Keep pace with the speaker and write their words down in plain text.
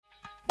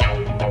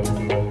Hello,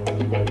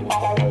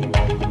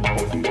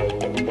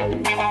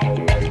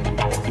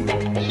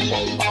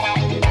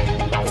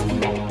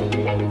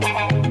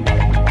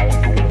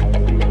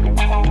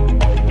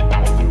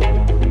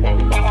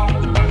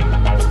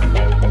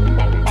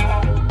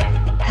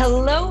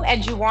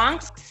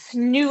 EduWonks,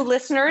 new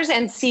listeners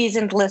and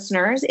seasoned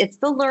listeners. It's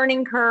the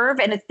Learning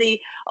Curve, and it's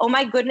the, oh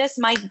my goodness,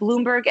 Mike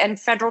Bloomberg and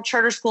Federal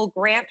Charter School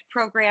Grant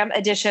Program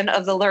edition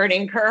of the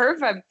Learning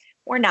Curve.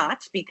 Or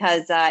not,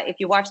 because if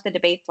you watched the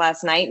debates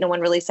last night, no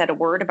one really said a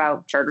word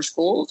about charter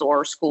schools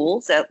or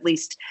schools, at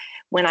least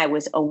when I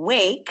was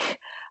awake.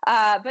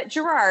 But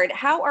Gerard,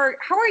 how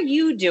are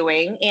you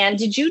doing? And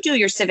did you do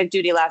your civic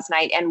duty last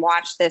night and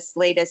watch this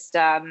latest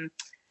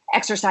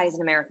exercise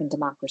in American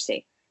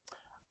democracy?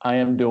 I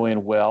am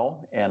doing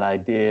well, and I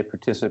did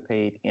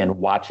participate in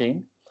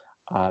watching.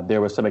 There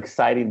were some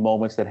exciting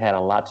moments that had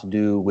a lot to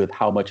do with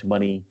how much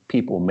money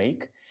people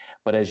make.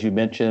 But as you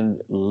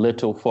mentioned,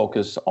 little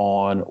focus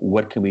on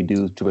what can we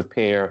do to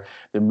prepare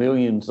the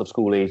millions of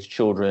school-age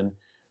children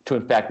to,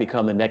 in fact,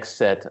 become the next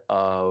set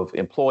of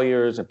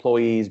employers,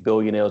 employees,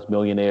 billionaires,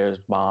 millionaires,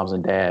 moms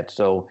and dads.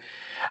 So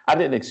I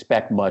didn't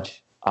expect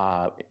much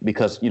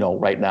because,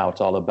 right now it's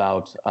all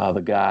about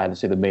the guy,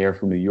 let's say the mayor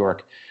from New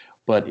York.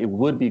 But it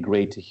would be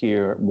great to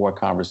hear more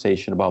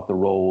conversation about the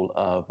role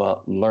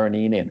of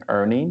learning and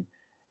earning,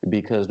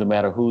 because no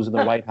matter who's in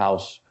the White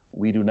House,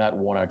 we do not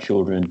want our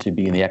children to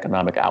be in the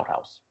economic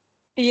outhouse.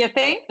 You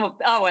think? Oh,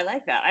 I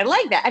like that.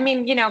 I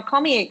mean, call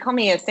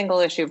me a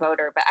single issue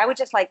voter, but I would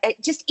just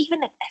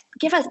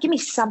give me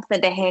something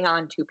to hang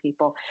on to,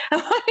 people. I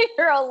want to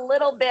hear a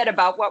little bit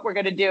about what we're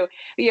going to do.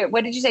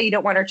 What did you say? You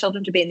don't want our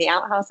children to be in the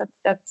outhouse?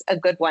 That's a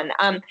good one.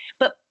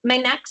 But my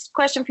next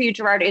question for you,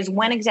 Gerard, is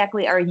when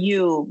exactly are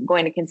you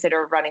going to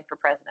consider running for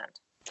president?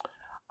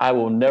 I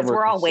will never.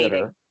 We're all consider.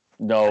 waiting.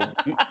 No,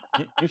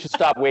 you should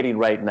stop waiting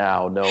right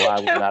now. No, I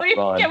will not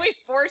run. Can we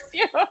force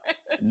you?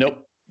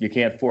 Nope. You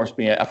can't force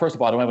me. First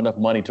of all, I don't have enough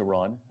money to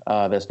run.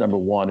 That's number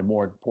one. And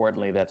more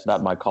importantly, that's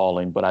not my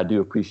calling. But I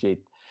do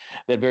appreciate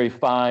that very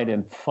fine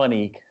and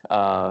funny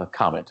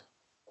comment.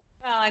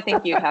 Well, I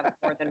think you have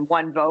more than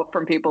one vote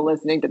from people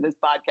listening to this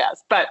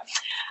podcast. But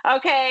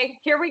okay,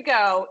 here we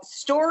go.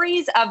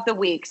 Stories of the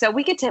week. So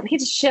we get to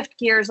shift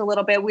gears a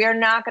little bit. We are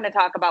not going to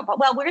talk about,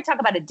 we're going to talk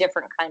about a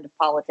different kind of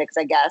politics,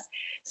 I guess.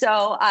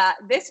 So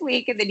this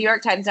week in the New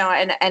York Times now,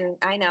 and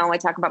I know I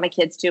talk about my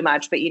kids too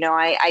much, but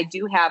I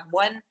do have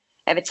one.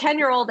 I have a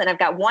 10-year-old and I've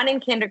got one in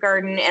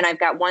kindergarten and I've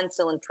got one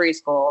still in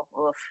preschool.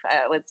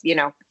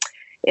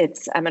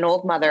 I'm an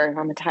old mother.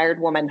 I'm a tired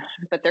woman,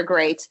 but they're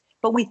great.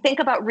 But we think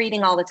about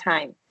reading all the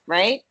time,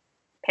 right?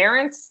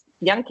 Parents,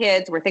 young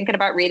kids, we're thinking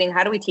about reading.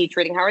 How do we teach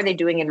reading? How are they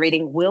doing in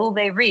reading? Will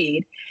they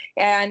read?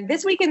 And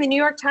this week in the New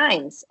York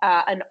Times,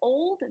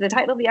 the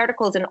title of the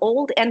article is An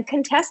Old and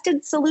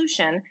Contested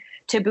Solution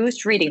to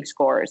Boost Reading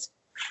Scores,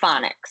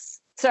 Phonics.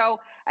 So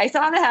I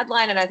saw the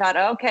headline and I thought,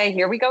 okay,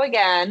 here we go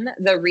again.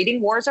 The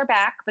reading wars are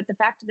back. But the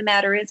fact of the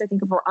matter is, I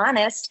think if we're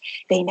honest,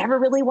 they never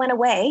really went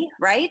away,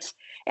 right?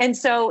 And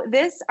so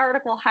this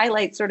article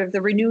highlights sort of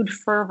the renewed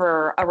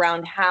fervor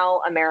around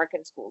how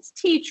American schools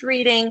teach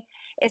reading,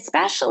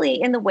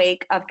 especially in the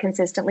wake of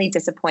consistently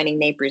disappointing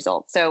NAEP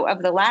results. So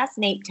of the last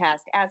NAEP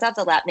test, as of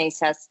the last NAEP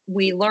test,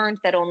 we learned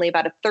that only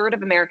about a third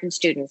of American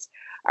students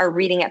are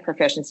reading at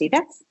proficiency.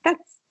 That's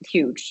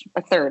huge.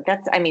 A third.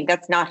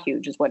 That's not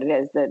huge is what it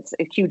is. That's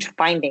a huge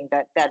finding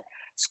that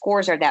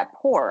scores are that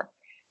poor.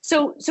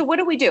 So what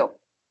do we do?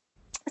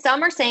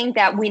 Some are saying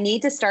that we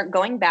need to start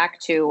going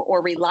back to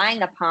or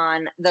relying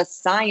upon the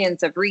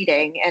science of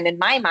reading. And in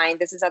my mind,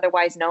 this is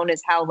otherwise known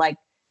as how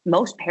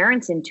most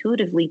parents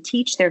intuitively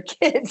teach their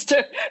kids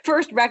to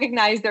first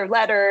recognize their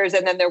letters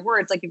and then their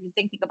words. Like if you're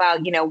thinking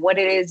about, what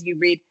it is you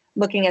read,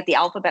 looking at the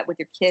alphabet with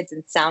your kids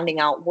and sounding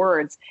out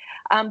words.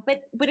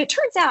 But it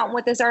turns out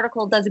what this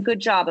article does a good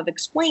job of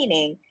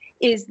explaining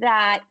is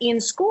that in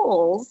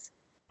schools,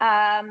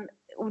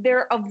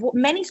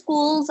 many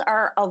schools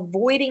are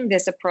avoiding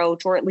this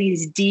approach, or at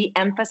least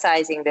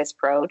de-emphasizing this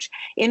approach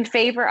in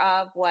favor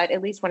of what,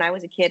 at least when I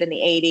was a kid in the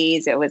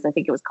 80s, I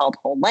think it was called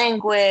whole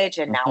language,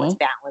 and now it's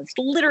balanced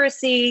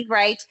literacy,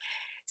 right?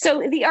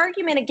 So the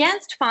argument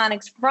against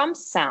phonics from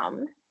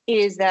some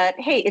is that,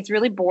 hey, it's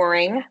really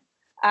boring.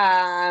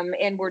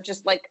 And we're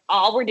just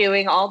all we're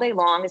doing all day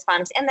long is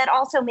phonics. And that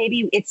also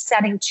maybe it's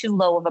setting too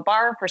low of a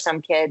bar for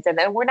some kids, and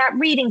then we're not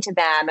reading to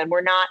them and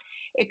we're not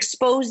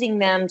exposing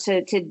them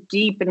to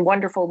deep and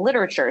wonderful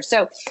literature.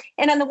 So,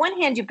 and on the one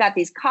hand, you've got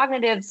these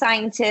cognitive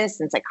scientists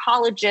and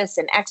psychologists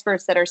and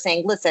experts that are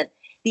saying, listen,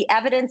 the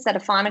evidence that a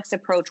phonics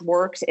approach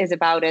works is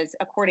about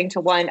according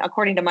to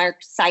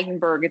Mark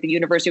Seidenberg at the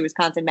University of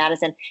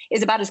Wisconsin-Madison,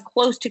 is about as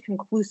close to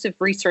conclusive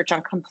research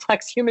on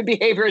complex human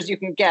behavior as you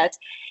can get.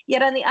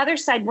 Yet on the other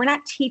side, we're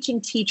not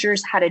teaching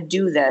teachers how to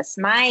do this.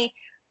 My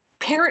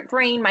parent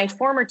brain, my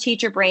former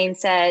teacher brain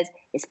says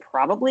it's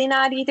probably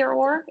not either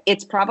or.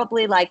 It's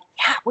probably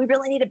we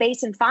really need a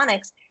base in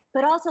phonics,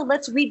 but also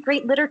let's read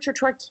great literature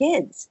to our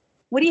kids.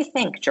 What do you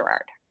think,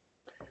 Gerard?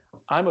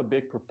 I'm a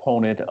big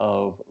proponent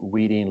of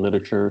reading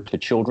literature to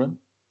children.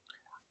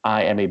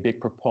 I am a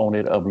big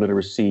proponent of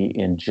literacy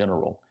in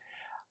general.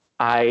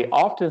 I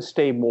often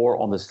stay more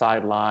on the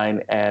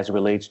sideline as it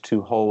relates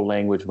to whole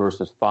language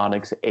versus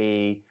phonics.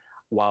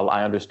 While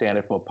I understand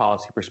it from a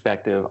policy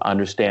perspective, I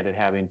understand it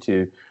having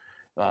to,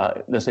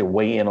 let's say,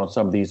 weigh in on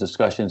some of these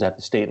discussions at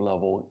the state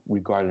level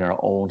regarding our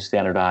own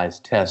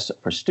standardized tests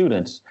for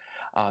students.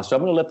 So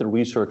I'm going to let the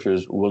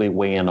researchers really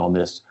weigh in on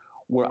this.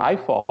 Where I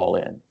fall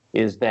in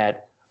is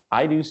that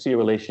I do see a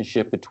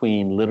relationship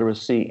between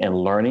literacy and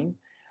learning.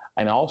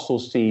 And I also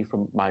see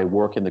from my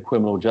work in the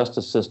criminal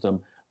justice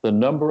system the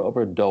number of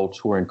adults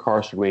who are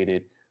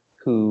incarcerated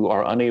who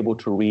are unable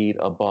to read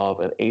above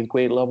an 8th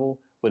grade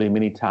level, but in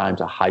many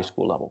times a high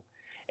school level.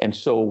 And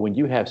so when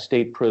you have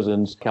state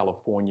prisons,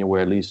 California,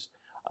 where at least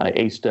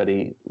a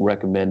study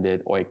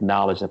recommended or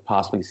acknowledged that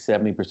possibly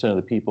 70% of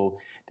the people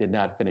did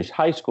not finish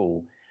high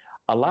school,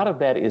 a lot of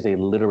that is a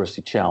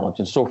literacy challenge.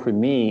 And so for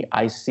me,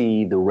 I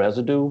see the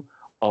residue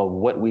of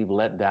what we've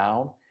let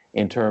down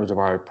in terms of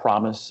our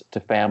promise to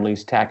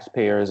families,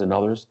 taxpayers, and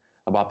others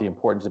about the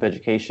importance of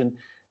education.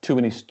 Too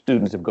many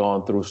students have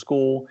gone through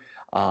school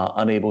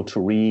unable to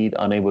read,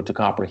 unable to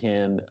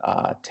comprehend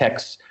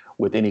texts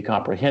with any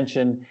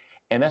comprehension,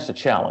 and that's a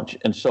challenge.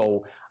 And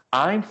so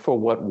I'm for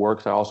what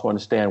works. I also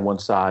understand one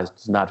size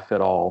does not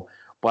fit all,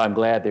 but I'm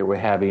glad that we're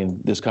having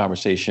this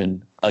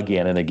conversation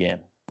again and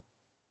again.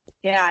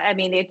 Yeah, I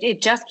mean,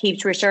 it just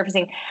keeps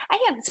resurfacing.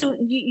 So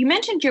you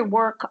mentioned your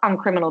work on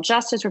criminal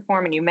justice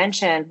reform, and you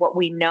mentioned what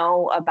we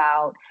know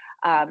about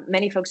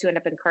many folks who end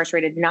up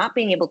incarcerated not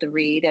being able to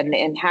read and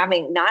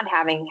not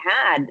having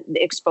had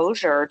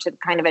exposure to the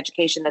kind of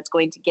education that's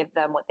going to give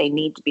them what they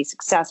need to be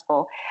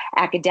successful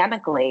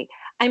academically.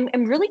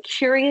 I'm really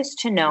curious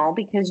to know,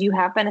 because you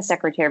have been a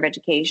secretary of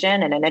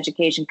education and an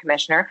education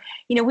commissioner.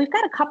 You know, we've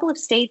got a couple of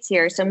states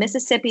here. So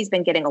Mississippi's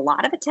been getting a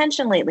lot of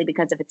attention lately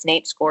because of its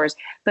NAEP scores,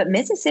 but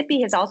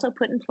Mississippi has also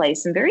put in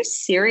place some very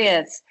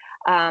serious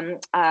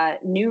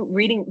new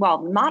reading,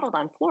 modeled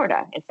on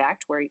Florida, in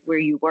fact, where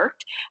you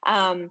worked.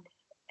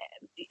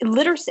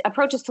 Literacy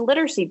approaches to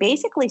literacy,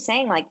 basically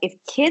saying, like, if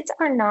kids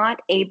are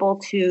not able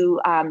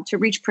to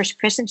reach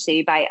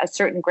proficiency by a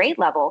certain grade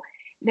level,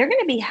 they're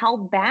going to be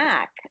held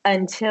back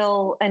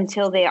until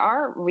they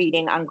are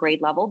reading on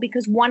grade level,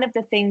 because one of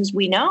the things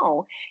we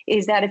know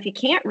is that if you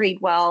can't read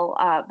well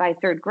by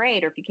 3rd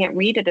grade, or if you can't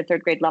read at a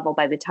 3rd grade level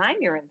by the time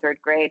you're in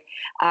 3rd grade,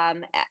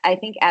 I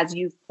think, as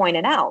you've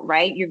pointed out,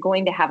 right, you're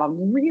going to have a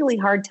really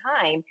hard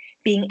time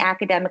being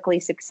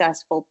academically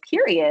successful,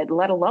 period,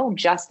 let alone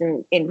just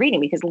in reading,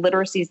 because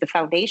literacy is the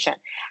foundation.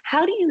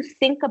 How do you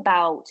think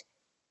about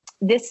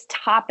this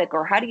topic,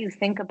 or how do you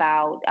think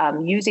about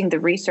using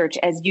the research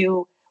as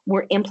you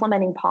were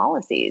implementing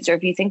policies, or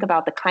if you think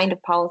about the kind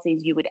of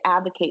policies you would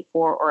advocate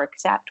for or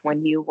accept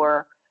when you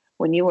were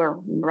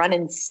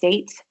running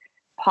state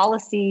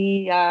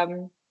policy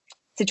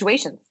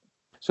situations?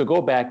 So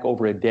go back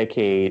over a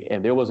decade,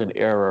 and there was an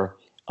era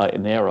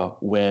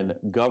when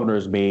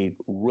governors made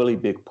really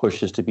big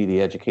pushes to be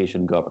the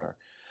education governor.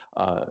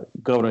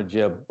 Governor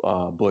Jeb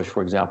Bush,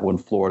 for example, in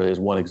Florida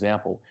is one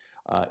example.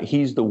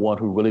 He's the one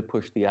who really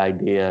pushed the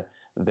idea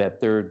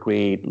that 3rd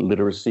grade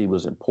literacy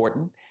was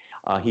important.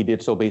 He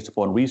did so based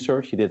upon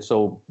research. He did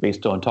so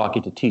based on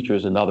talking to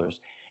teachers and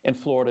others. And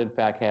Florida, in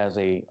fact, has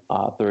a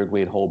 3rd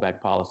grade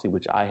holdback policy,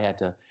 which I had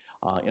to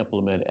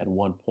implement at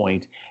one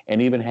point,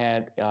 and even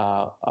had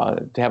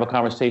to have a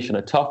conversation,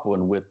 a tough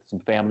one, with some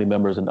family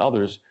members and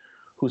others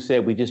who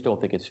said, we just don't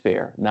think it's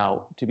fair.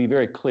 Now, to be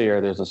very clear,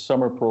 there's a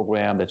summer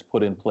program that's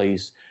put in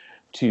place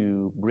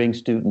to bring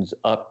students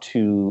up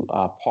to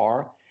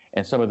par.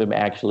 And some of them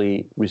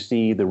actually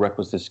receive the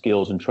requisite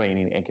skills and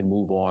training and can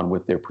move on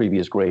with their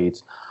previous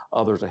grades.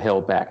 Others are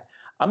held back.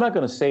 I'm not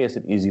going to say it's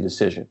an easy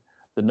decision.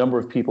 The number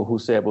of people who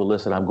said, well,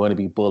 listen, I'm going to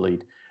be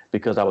bullied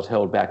because I was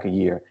held back a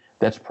year,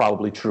 that's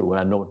probably true. And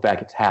I know, in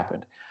fact, it's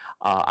happened.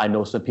 I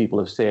know some people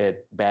have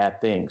said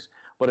bad things.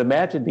 But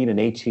imagine being an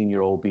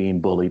 18-year-old being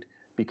bullied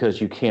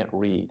because you can't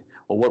read.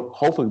 Well, what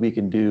hopefully we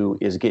can do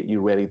is get you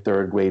ready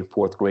 3rd grade,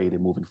 4th grade,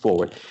 and moving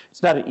forward.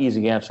 It's not an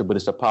easy answer, but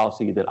it's a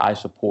policy that I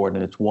support,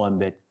 and it's one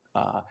that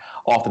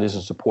often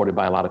isn't supported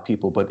by a lot of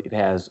people, but it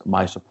has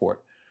my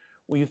support.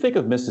 When you think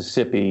of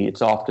Mississippi,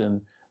 it's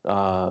often,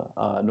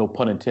 no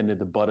pun intended,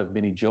 the butt of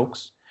many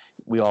jokes.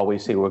 We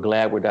always say we're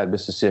glad we're not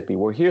Mississippi.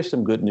 Well, here's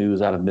some good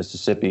news out of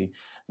Mississippi.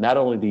 Not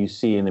only do you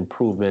see an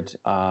improvement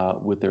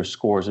with their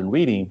scores in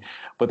reading,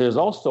 but there's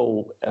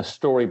also a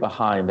story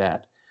behind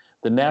that.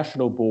 The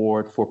National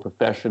Board for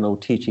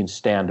Teaching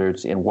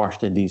Standards in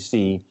Washington,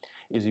 D.C.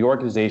 is the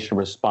organization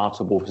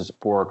responsible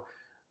for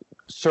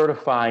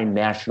certifying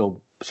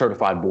national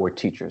certified board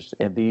teachers.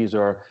 And these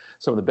are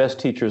some of the best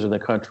teachers in the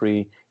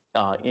country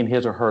in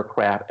his or her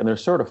craft, and they're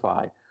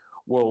certified.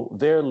 Well,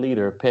 their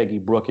leader, Peggy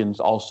Brookins,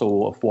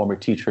 also a former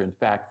teacher, in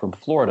fact, from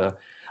Florida,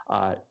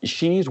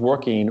 she's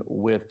working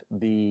with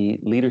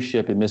the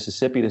leadership in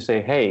Mississippi to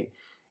say, hey,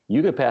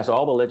 you can pass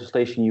all the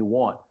legislation you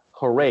want.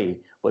 Hooray.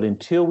 But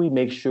until we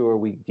make sure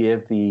we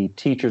give the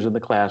teachers in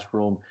the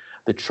classroom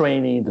the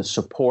training, the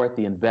support,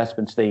 the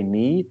investments they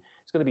need,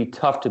 it's it's going to be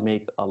tough to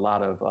make a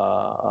lot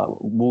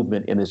of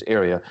movement in this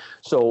area.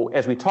 So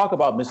as we talk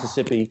about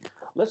Mississippi,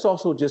 let's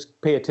also just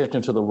pay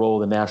attention to the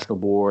role of the National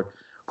Board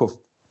for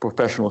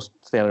professional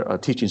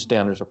teaching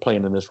standards are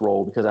playing in this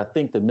role, because I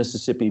think the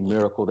Mississippi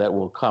miracle that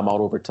will come out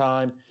over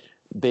time,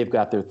 they've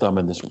got their thumb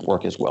in this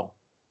work as well.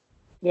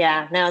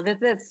 Yeah, no,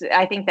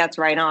 I think that's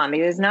right on.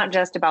 It's not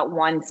just about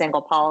one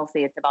single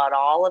policy. It's about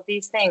all of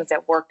these things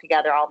that work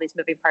together, all these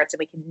moving parts, and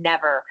we can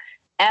never,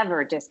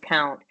 ever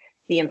discount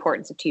the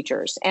importance of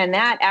teachers. And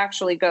that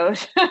actually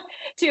goes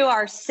to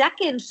our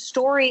second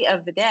story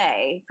of the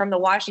day from the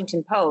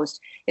Washington Post,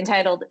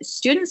 entitled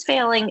 "Students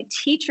Failing,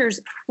 Teachers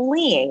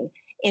Fleeing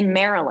in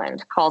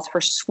Maryland Calls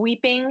for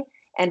Sweeping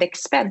and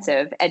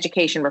Expensive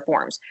Education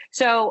Reforms."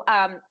 So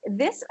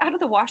this out of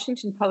the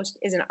Washington Post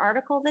is an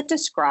article that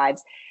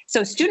describes,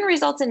 so student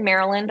results in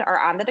Maryland are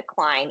on the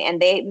decline,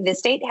 and the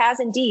state has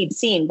indeed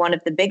seen one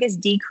of the biggest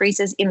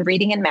decreases in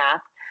reading and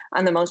math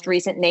on the most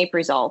recent NAEP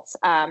results.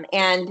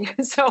 And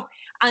so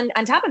on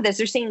top of this,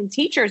 they're saying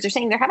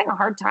they're having a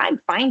hard time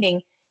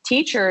finding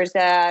teachers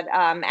that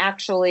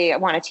actually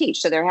want to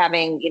teach. So they're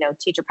having,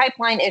 teacher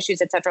pipeline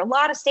issues, et cetera. A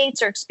lot of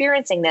states are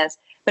experiencing this,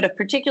 but of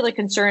particular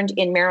concern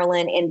in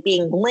Maryland and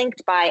being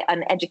linked by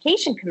an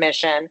education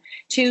commission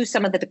to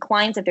some of the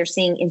declines that they're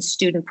seeing in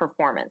student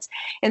performance.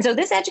 And so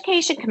this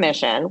education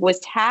commission was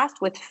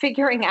tasked with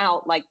figuring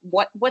out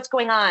what's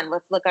going on.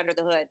 Let's look under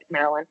the hood,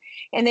 Maryland.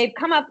 And they've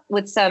come up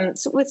with some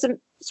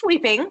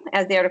sweeping,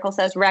 as the article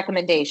says,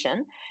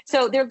 recommendation.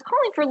 So they're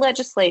calling for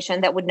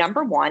legislation that would,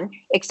 number one,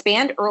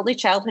 expand early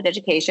childhood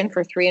education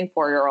for 3 and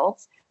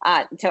 4-year-olds.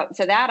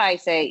 So that I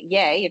say,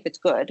 yay, if it's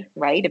good,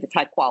 right? If it's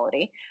high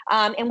quality,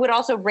 and would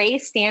also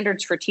raise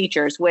standards for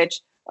teachers,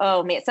 which,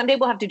 oh man, someday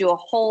we'll have to do a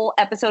whole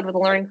episode with the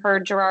Learning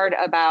Herd, Gerard,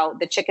 about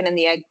the chicken and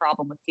the egg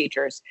problem with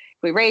teachers.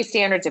 If we raise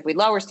standards, if we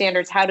lower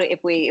standards,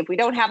 if we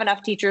don't have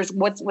enough teachers,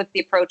 what's the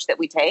approach that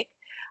we take?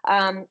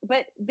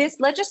 But this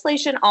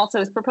legislation also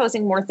is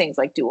proposing more things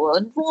like dual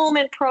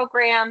enrollment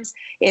programs.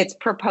 It's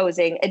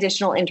proposing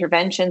additional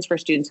interventions for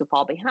students who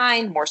fall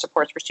behind, more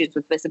supports for students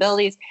with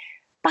disabilities.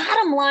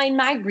 Bottom line,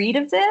 my read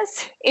of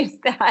this is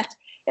that,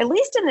 at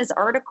least in this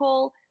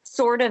article,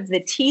 sort of the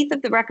teeth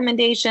of the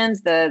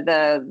recommendations,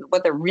 the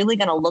what they're really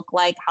going to look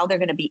like, how they're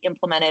going to be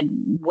implemented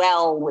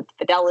well with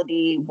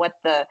fidelity,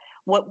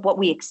 what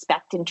we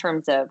expect in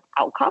terms of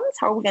outcomes,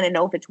 how are we going to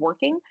know if it's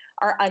working,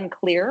 are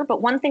unclear.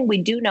 But one thing we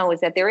do know is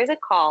that there is a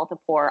call to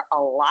pour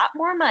a lot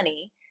more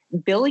money,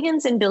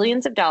 billions and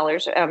billions of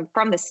dollars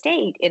from the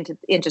state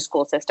into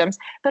school systems,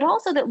 but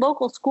also that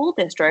local school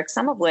districts,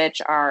 some of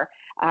which are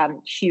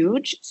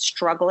huge,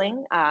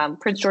 struggling.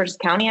 Prince George's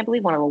County, I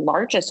believe, one of the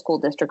largest school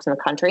districts in the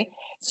country,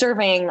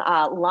 serving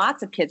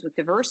lots of kids with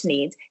diverse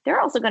needs.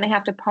 They're also going to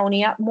have to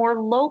pony up more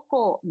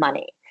local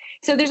money.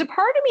 So there's a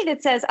part of me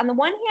that says, on the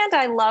one hand,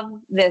 I love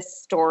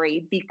this story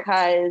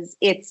because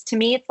to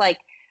me, it's like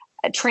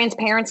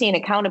transparency and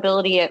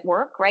accountability at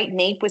work, right?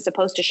 NAEP was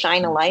supposed to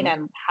shine a light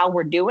on how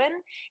we're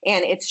doing,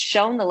 and it's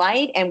shown the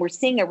light, and we're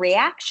seeing a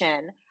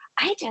reaction.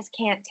 I just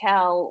can't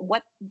tell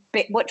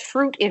what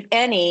fruit, if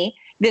any,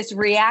 this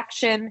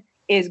reaction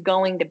is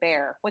going to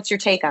bear. What's your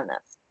take on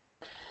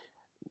this?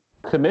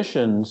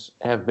 Commissions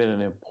have been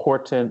an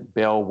important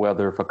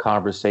bellwether for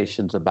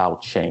conversations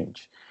about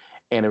change.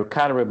 And it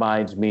kind of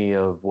reminds me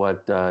of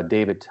what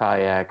David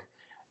Tyack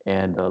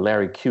and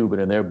Larry Cuban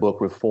in their book,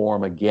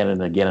 Reform Again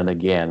and Again and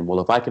Again. Well,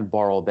 if I can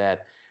borrow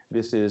that,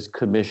 this is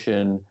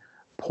Commission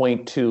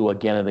Point 2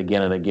 again and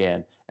again and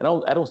again. And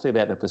I don't say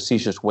that in a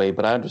facetious way,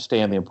 but I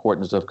understand the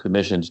importance of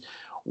commissions.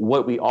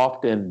 What we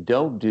often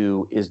don't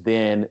do is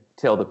then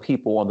tell the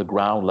people on the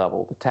ground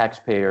level, the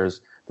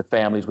taxpayers, the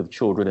families with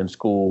children in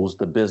schools,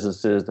 the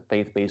businesses, the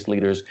faith-based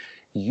leaders,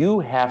 you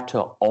have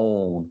to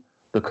own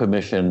the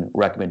commission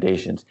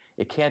recommendations.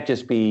 It can't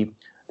just be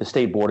the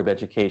State Board of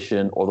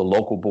Education or the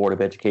local Board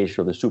of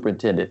Education or the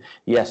superintendent.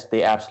 Yes,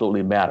 they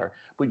absolutely matter.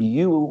 But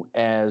you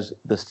as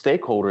the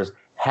stakeholders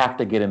have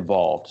to get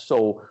involved.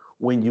 So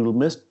when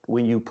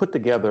you put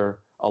together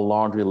a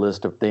laundry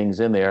list of things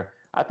in there,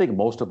 I think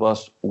most of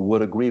us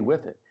would agree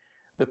with it.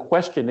 The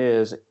question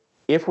is,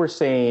 if we're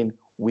saying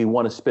we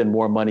want to spend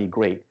more money,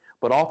 great.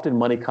 But often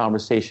money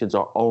conversations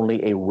are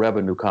only a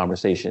revenue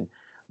conversation.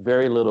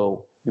 Very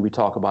little do we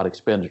talk about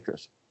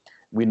expenditures.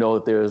 We know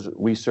that there's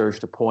research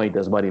to point,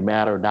 does money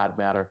matter, not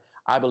matter?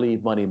 I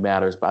believe money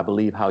matters, but I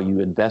believe how you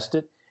invest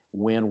it,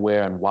 when,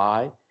 where, and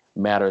why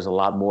matters a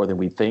lot more than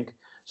we think.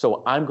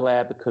 So I'm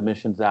glad the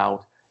commission's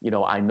out.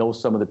 I know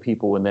some of the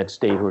people in that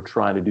state who are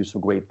trying to do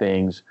some great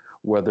things,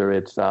 whether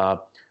it's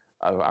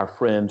our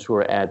friends who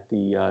are at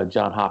the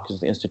Johns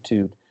Hopkins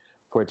Institute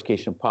for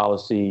Education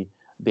Policy,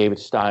 David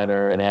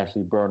Steiner and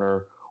Ashley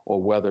Berner,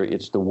 or whether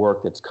it's the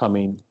work that's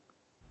coming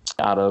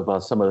out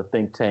of some of the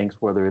think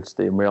tanks, whether it's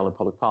the Maryland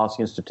Public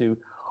Policy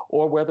Institute,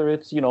 or whether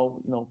it's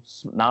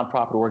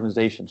nonprofit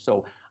organizations.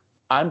 So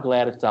I'm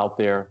glad it's out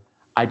there.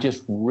 I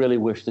just really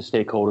wish the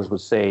stakeholders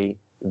would say,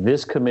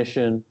 this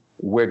commission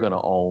we're going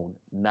to own,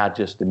 not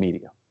just the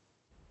media.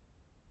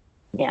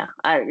 Yeah,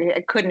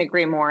 I couldn't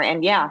agree more.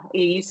 And yeah,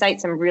 you cite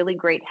some really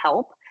great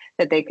help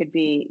that they could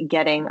be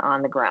getting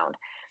on the ground.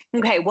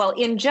 Okay, well,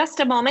 in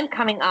just a moment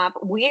coming up,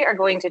 we are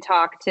going to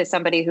talk to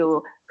somebody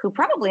who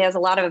probably has a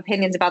lot of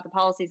opinions about the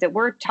policies that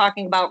we're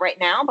talking about right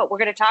now, but we're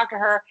going to talk to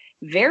her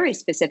very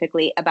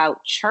specifically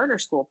about charter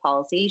school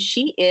policy.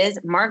 She is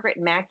Margaret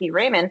Macke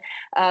Raymond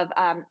of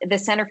the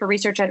Center for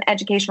Research on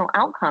Educational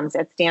Outcomes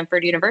at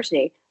Stanford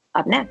University.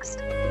 Up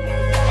next.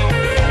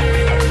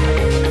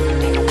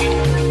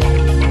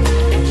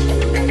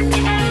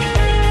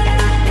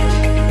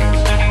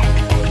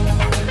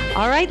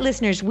 All right,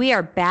 listeners, we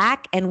are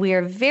back and we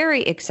are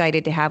very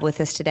excited to have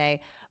with us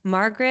today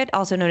Margaret,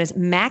 also known as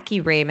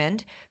Macke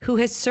Raymond, who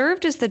has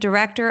served as the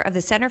director of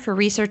the Center for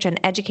Research on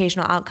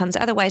Educational Outcomes,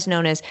 otherwise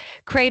known as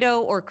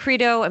CREDO or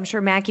CREDO. I'm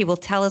sure Macke will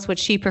tell us what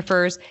she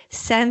prefers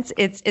since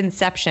its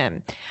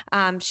inception.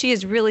 She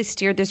has really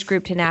steered this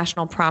group to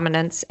national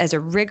prominence as a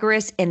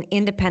rigorous and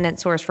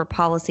independent source for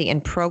policy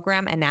and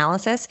program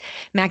analysis.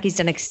 Macke's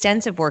done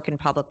extensive work in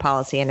public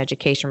policy and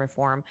education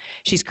reform.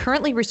 She's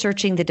currently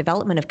researching the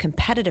development of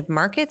competitive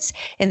markets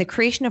and the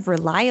creation of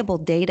reliable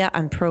data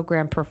on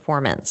program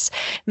performance.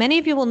 Many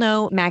of you will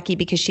know Macke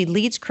because she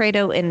leads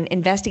CREDO in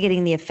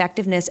investigating the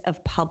effectiveness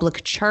of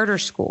public charter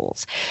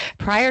schools.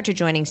 Prior to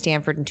joining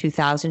Stanford in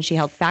 2000, she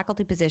held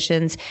faculty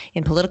positions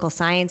in political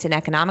science and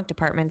economic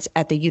departments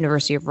at the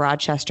University of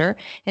Rochester.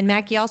 And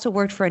Macke also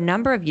worked for a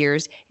number of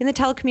years in the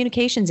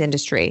telecommunications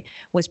industry,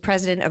 was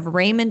president of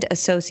Raymond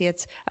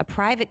Associates, a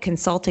private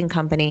consulting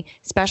company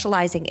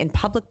specializing in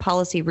public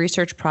policy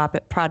research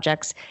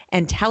projects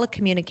and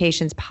telecommunications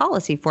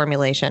policy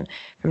formulation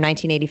from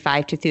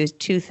 1985 to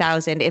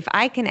 2000. If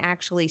I can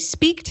actually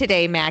speak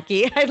today,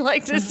 Macke, I'd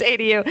like to say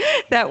to you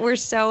that we're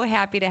so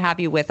happy to have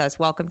you with us.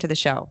 Welcome to the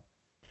show.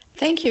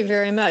 Thank you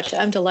very much.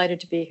 I'm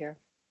delighted to be here.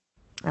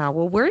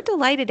 Well, we're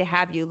delighted to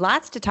have you.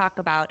 Lots to talk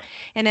about.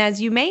 And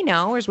as you may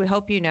know, or as we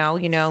hope you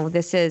know,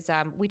 this is,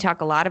 we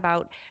talk a lot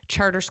about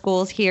charter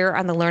schools here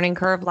on the Learning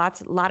Curve, a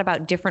lot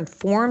about different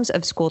forms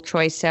of school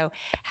choice. So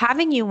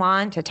having you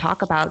on to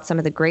talk about some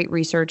of the great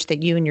research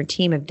that you and your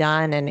team have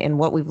done and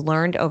what we've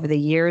learned over the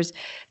years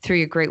through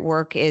your great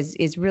work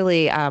is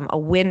really a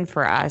win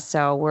for us.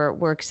 So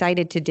we're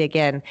excited to dig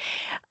in.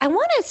 I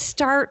want to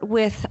start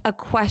with a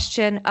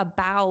question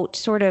about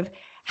sort of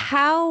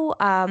how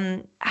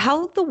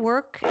the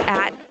work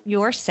at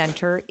your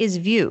center is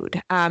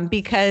viewed,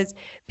 because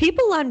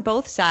people on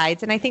both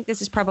sides, and I think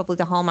this is probably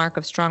the hallmark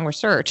of strong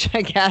research,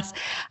 I guess,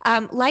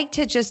 like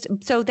to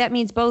so that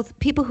means both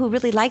people who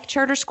really like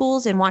charter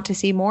schools and want to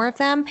see more of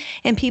them,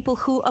 and people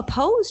who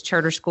oppose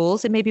charter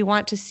schools and maybe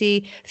want to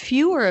see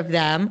fewer of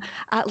them,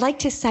 like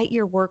to cite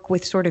your work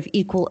with sort of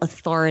equal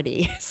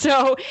authority.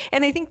 So,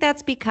 and I think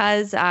that's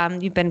because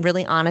you've been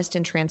really honest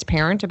and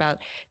transparent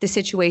about the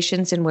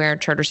situations in where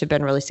charters have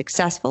been really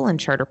successful and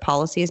charter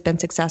policy has been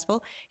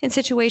successful, in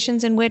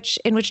situations in which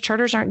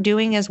charters aren't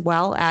doing as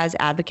well as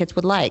advocates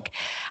would like.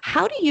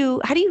 How do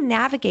you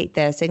navigate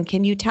this? And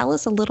can you tell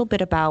us a little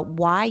bit about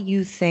why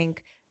you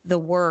think the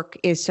work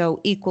is so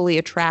equally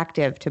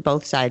attractive to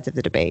both sides of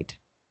the debate?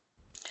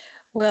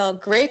 Well,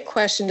 great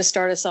question to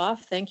start us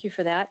off. Thank you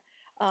for that.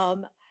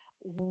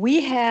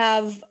 We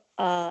have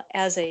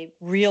as a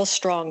real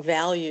strong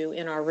value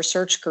in our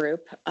research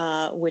group,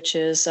 which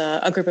is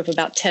a group of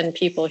about 10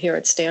 people here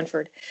at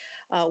Stanford,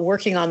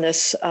 working on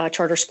this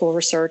charter school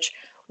research.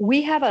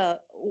 We have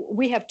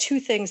two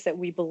things that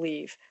we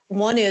believe.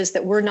 One is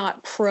that we're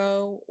not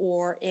pro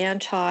or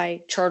anti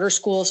charter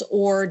schools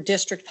or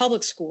district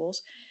public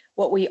schools.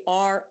 What we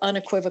are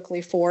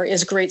unequivocally for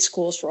is great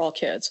schools for all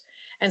kids.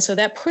 And so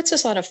that puts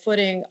us on a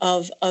footing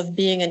of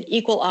being an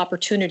equal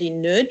opportunity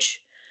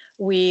nudge.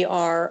 We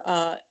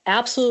are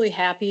absolutely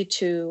happy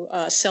to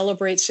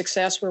celebrate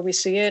success where we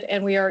see it,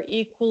 and we are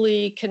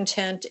equally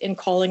content in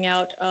calling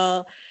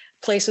out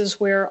places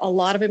where a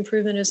lot of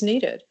improvement is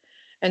needed.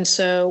 And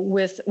so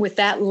with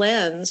that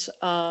lens,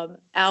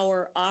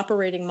 our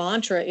operating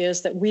mantra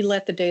is that we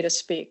let the data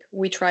speak.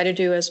 We try to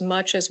do as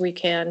much as we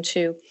can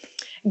to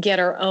get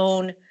our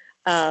own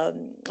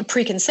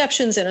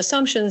preconceptions and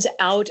assumptions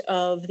out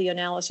of the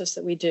analysis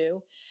that we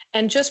do,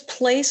 and just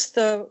place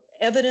the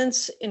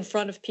evidence in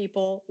front of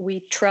people. We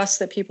trust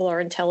that people are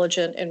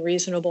intelligent and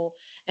reasonable,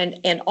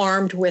 and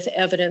armed with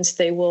evidence,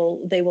 they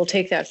will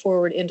take that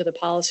forward into the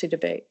policy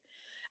debate.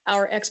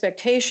 Our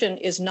expectation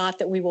is not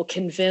that we will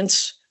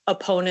convince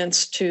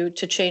opponents to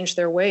change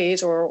their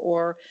ways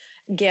or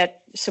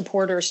get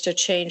supporters to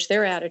change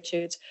their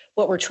attitudes.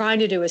 What we're trying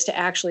to do is to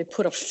actually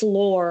put a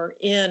floor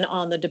in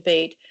on the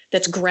debate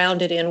that's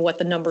grounded in what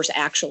the numbers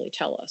actually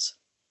tell us.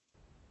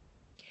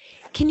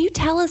 Can you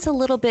tell us a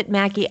little bit,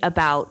 Macke,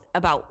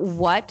 about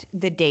what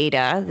the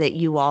data that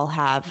you all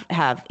have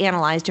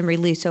analyzed and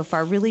released so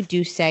far really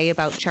do say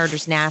about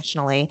charters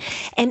nationally?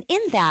 And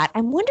in that,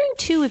 I'm wondering,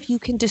 too, if you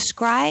can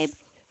describe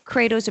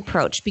CREDO's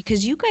approach,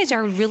 because you guys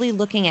are really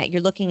looking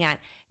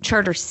at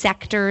charter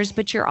sectors,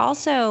 but you're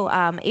also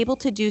able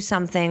to do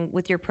something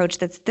with your approach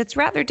that's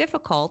rather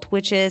difficult,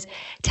 which is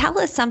tell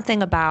us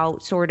something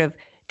about sort of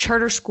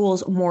charter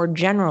schools more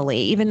generally,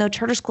 even though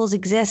charter schools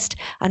exist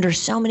under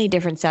so many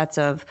different sets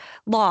of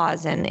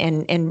laws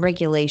and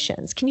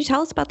regulations. Can you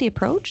tell us about the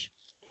approach?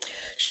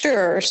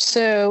 Sure.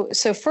 So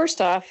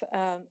first off,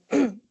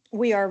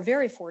 we are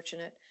very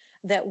fortunate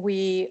that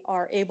we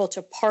are able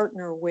to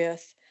partner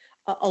with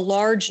a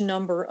large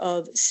number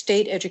of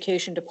state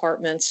education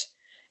departments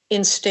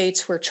in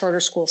states where charter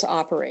schools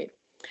operate.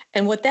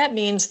 And what that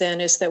means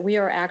then is that we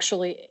are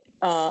actually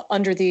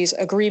under these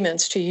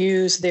agreements to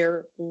use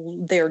their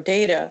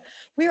data,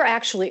 we are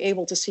actually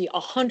able to see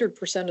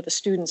 100% of the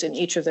students in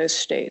each of those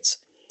states.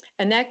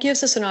 And that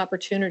gives us an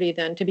opportunity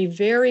then to be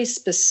very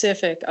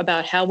specific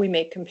about how we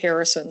make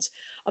comparisons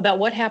about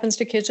what happens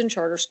to kids in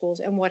charter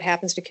schools and what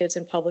happens to kids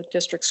in public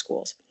district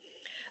schools.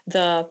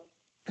 The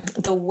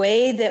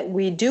way that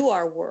we do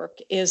our work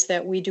is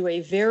that we do a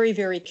very,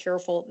 very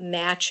careful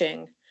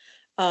matching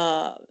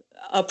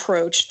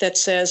approach that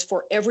says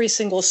for every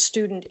single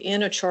student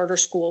in a charter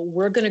school,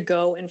 we're going to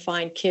go and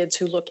find kids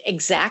who look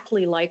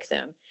exactly like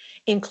them,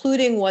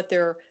 including what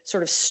their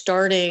sort of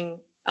starting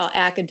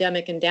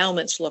academic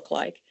endowments look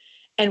like.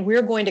 And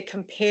we're going to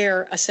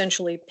compare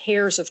essentially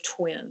pairs of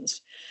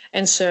twins.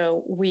 And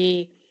so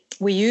we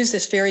use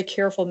this very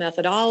careful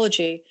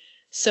methodology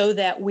so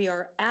that we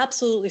are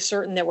absolutely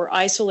certain that we're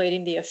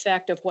isolating the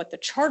effect of what the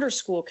charter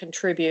school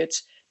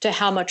contributes to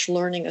how much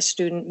learning a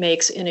student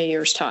makes in a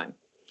year's time.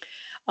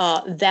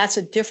 That's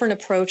a different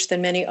approach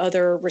than many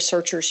other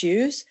researchers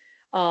use.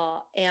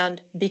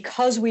 And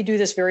because we do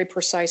this very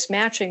precise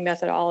matching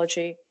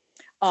methodology,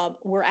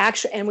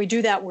 and we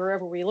do that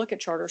wherever we look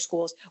at charter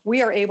schools,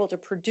 we are able to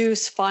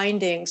produce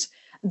findings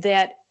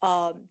that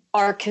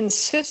are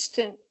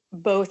consistent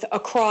both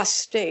across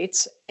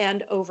states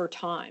and over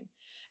time.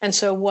 And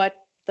so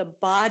what the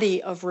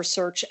body of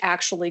research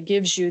actually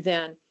gives you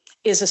then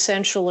is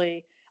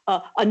essentially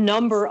a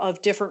number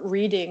of different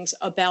readings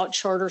about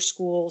charter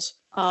schools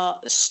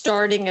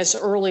starting as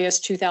early as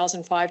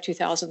 2005,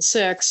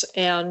 2006,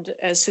 and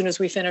as soon as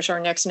we finish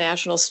our next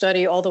national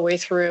study all the way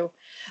through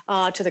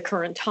to the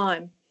current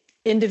time.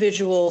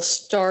 Individual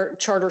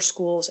charter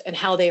schools and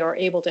how they are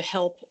able to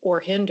help or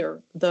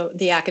hinder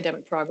the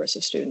academic progress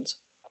of students.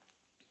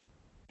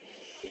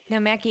 Now,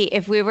 Macke,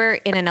 if we were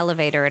in an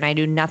elevator and I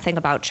knew nothing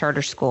about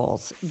charter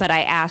schools, but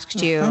I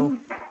asked you,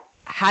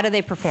 how do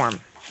they perform?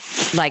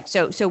 Like,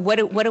 so what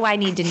do I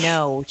need to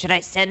know? Should I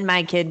send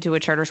my kid to a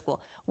charter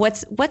school?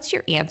 What's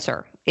your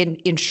answer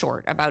in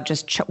short about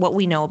just what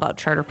we know about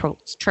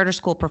charter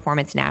school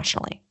performance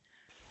nationally?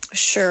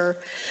 Sure.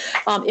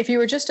 If you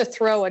were just to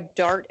throw a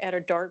dart at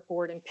a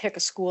dartboard and pick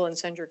a school and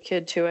send your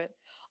kid to it,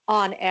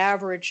 on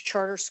average,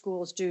 charter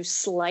schools do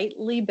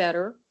slightly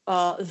better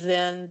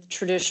than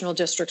traditional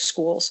district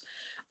schools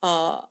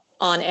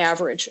on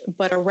average.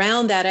 But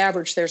around that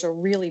average, there's a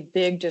really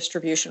big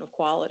distribution of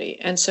quality.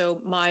 And so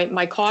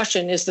my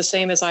caution is the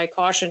same as I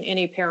caution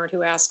any parent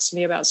who asks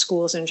me about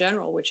schools in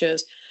general, which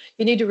is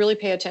you need to really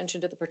pay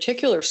attention to the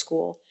particular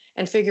school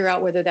and figure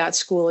out whether that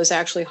school is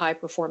actually high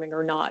performing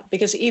or not.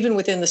 Because even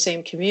within the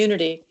same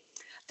community,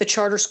 the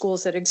charter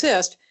schools that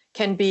exist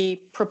can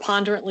be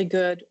preponderantly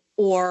good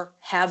or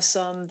have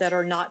some that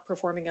are not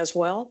performing as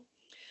well.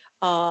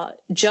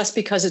 Just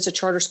because it's a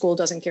charter school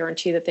doesn't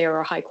guarantee that they are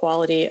a high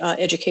quality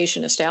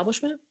education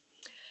establishment.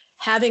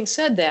 Having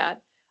said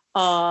that,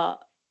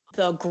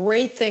 the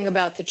great thing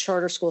about the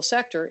charter school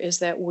sector is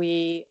that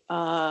we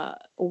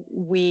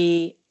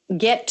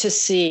get to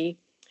see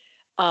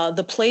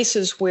the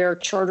places where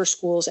charter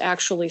schools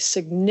actually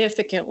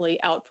significantly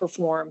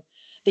outperform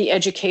the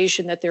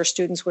education that their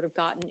students would have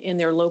gotten in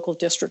their local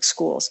district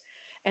schools.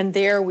 And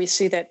there we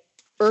see that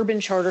urban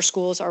charter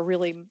schools are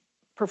really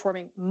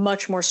performing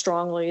much more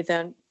strongly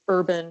than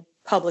urban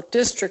public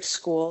district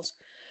schools.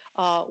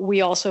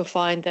 We also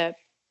find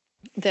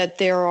that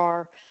there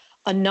are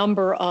a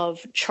number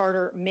of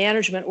charter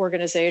management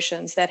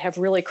organizations that have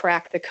really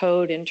cracked the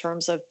code in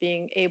terms of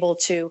being able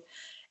to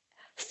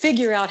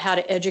figure out how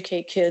to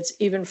educate kids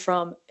even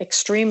from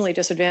extremely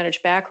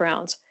disadvantaged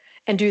backgrounds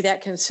and do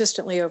that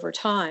consistently over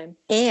time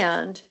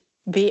and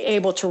be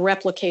able to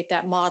replicate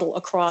that model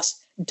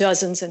across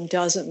dozens and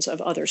dozens of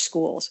other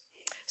schools.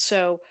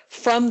 So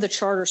from the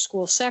charter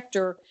school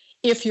sector,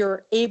 if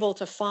you're able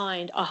to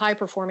find a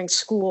high-performing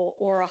school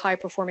or a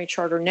high-performing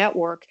charter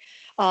network,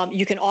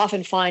 you can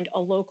often find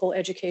a local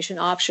education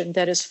option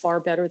that is far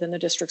better than the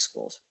district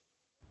schools.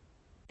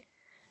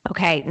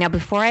 Okay, now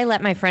before I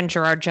let my friend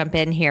Gerard jump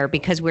in here,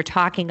 because we're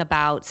talking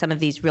about some of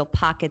these real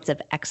pockets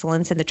of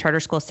excellence in the charter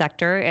school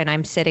sector, and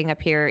I'm sitting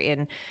up here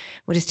in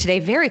what is today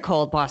very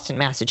cold Boston,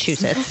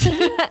 Massachusetts.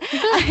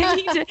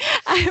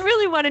 I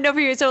really want to know for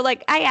you. So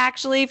I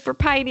actually, for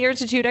Pioneer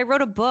Institute, I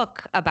wrote a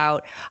book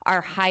about our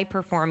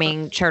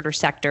high-performing charter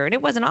sector, and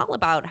it wasn't all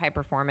about high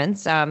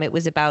performance. It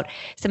was about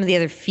some of the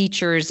other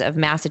features of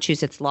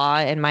Massachusetts law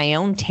and my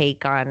own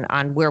take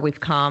on where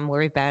we've come,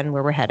 where we've been,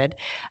 where we're headed.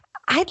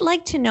 I'd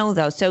like to know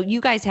though. So you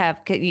guys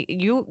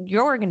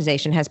your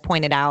organization has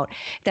pointed out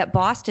that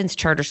Boston's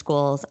charter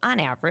schools on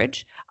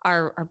average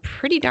are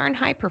pretty darn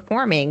high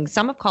performing.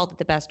 Some have called it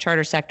the best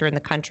charter sector in the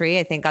country.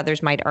 I think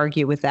others might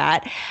argue with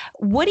that.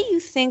 What do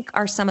you think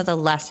are some of the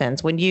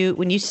lessons when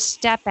you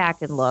step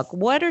back and look?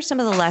 What are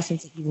some of the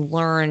lessons that you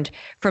learned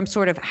from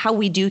sort of how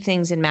we do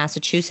things in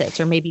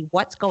Massachusetts, or maybe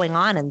what's going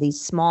on in these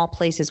small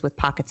places with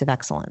pockets of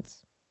excellence?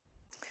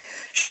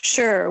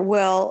 Sure.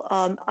 Well,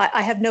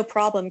 I have no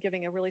problem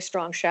giving a really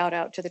strong shout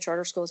out to the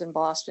charter schools in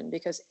Boston,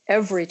 because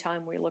every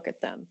time we look at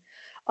them,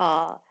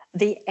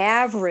 the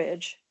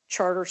average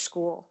charter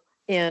school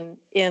in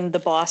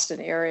the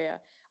Boston area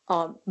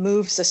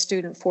moves a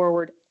student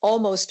forward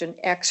almost an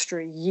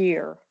extra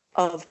year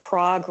of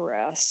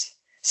progress.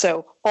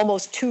 So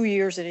almost 2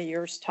 years in a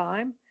year's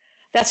time.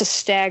 That's a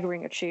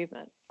staggering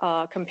achievement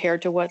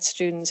compared to what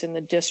students in the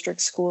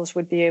district schools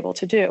would be able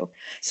to do.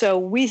 So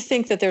we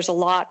think that there's a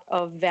lot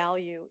of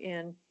value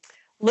in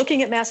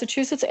looking at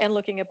Massachusetts and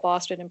looking at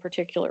Boston in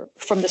particular.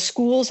 From the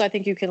schools, I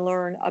think you can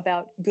learn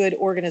about good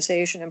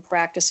organization and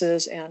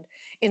practices and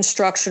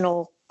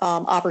instructional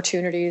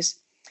opportunities.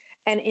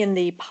 And in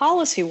the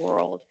policy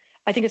world,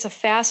 I think it's a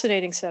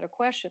fascinating set of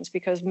questions,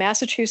 because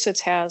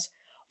Massachusetts has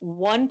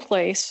one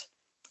place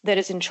that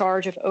is in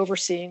charge of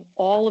overseeing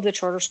all of the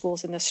charter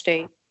schools in the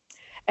state.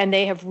 And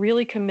they have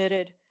really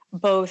committed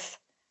both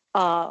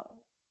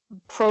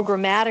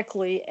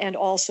programmatically and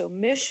also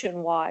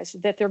mission-wise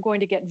that they're going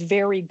to get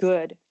very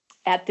good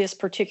at this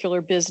particular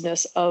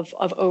business of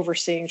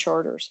overseeing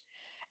charters.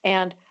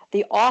 And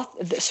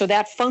so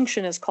that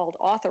function is called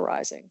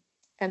authorizing.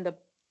 And the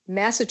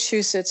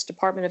Massachusetts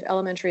Department of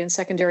Elementary and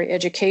Secondary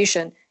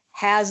Education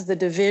has the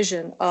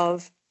division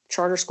of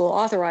charter school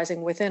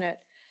authorizing within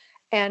it.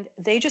 And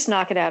they just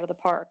knock it out of the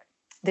park.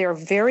 They're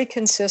very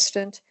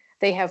consistent.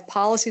 They have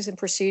policies and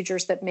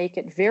procedures that make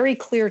it very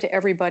clear to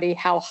everybody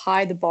how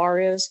high the bar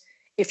is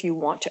if you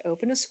want to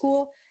open a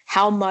school,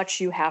 how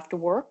much you have to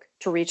work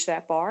to reach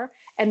that bar,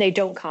 and they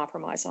don't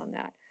compromise on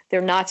that.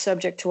 They're not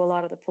subject to a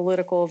lot of the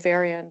political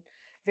variance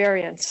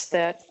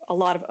that a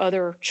lot of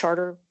other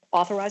charter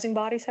authorizing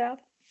bodies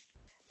have.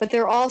 But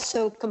they're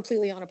also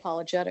completely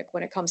unapologetic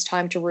when it comes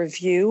time to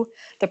review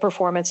the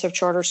performance of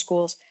charter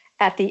schools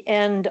at the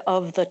end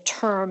of the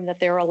term that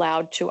they're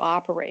allowed to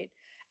operate.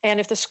 And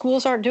if the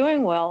schools aren't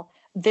doing well,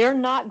 they're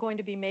not going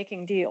to be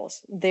making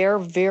deals. They're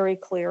very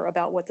clear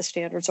about what the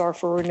standards are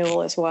for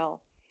renewal as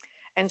well.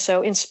 And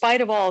so in spite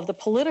of all of the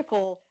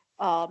political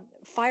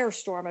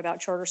firestorm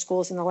about charter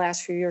schools in the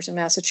last few years in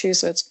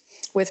Massachusetts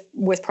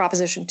with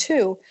Proposition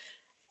 2,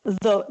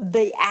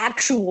 the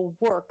actual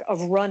work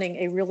of running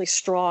a really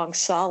strong,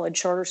 solid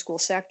charter school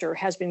sector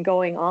has been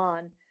going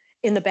on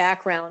in the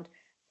background.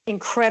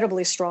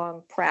 Incredibly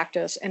strong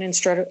practice and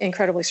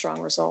incredibly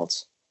strong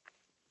results.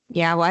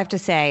 Yeah, well, I have to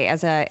say,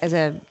 as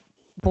a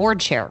board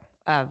chair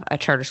of a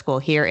charter school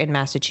here in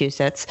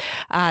Massachusetts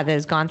that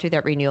has gone through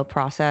that renewal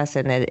process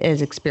and that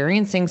is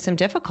experiencing some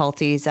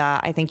difficulties,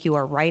 I think you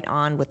are right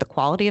on with the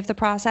quality of the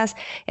process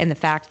and the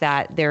fact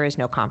that there is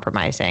no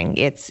compromising.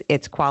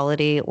 It's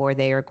quality, or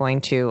they are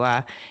going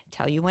to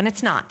tell you when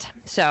it's not.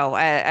 So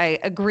I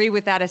agree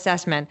with that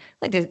assessment.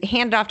 I'd like to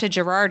hand it off to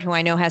Gerard, who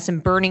I know has some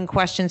burning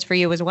questions for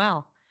you as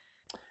well.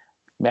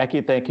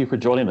 Macke, thank you for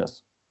joining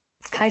us.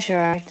 Hi,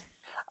 Gerard.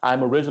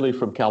 I'm originally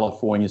from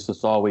California, so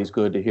it's always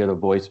good to hear the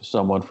voice of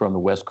someone from the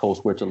West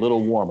Coast, where it's a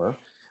little warmer.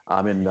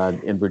 I'm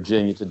in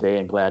Virginia today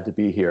and glad to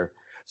be here.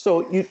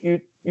 So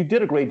you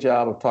did a great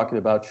job of talking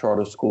about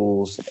charter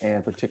schools,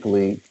 and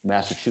particularly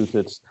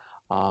Massachusetts.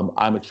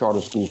 I'm a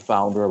charter school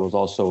founder. I was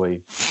also a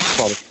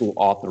charter school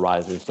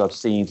authorizer, so I've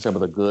seen some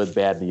of the good,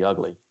 bad, and the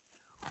ugly.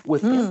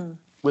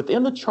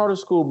 Within the charter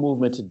school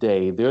movement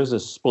today, there's a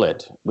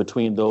split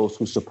between those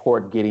who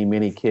support getting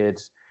many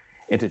kids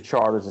into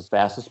charters as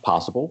fast as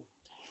possible,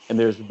 and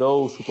there's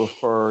those who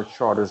prefer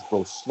charters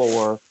grow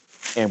slower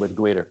and with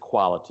greater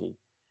quality.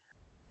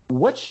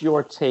 What's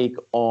your take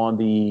on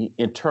the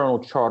internal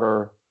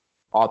charter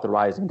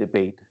authorizing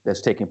debate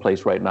that's taking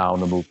place right now in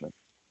the movement?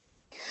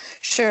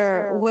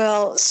 Sure.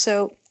 Well,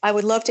 so I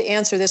would love to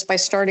answer this by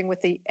starting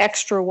with the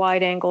extra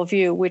wide angle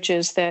view, which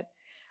is that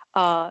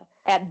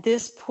at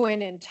this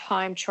point in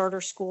time, charter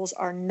schools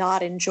are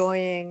not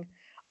enjoying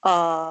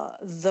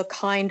the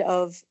kind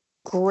of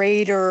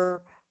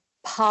greater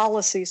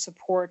policy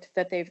support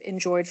that they've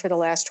enjoyed for the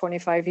last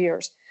 25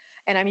 years.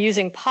 And I'm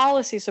using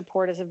policy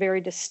support as a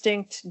very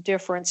distinct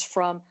difference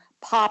from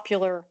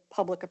popular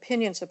public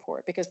opinion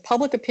support, because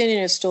public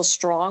opinion is still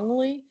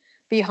strongly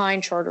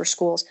behind charter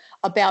schools.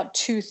 About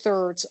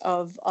 2/3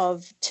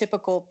 of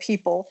typical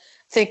people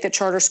think that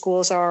charter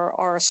schools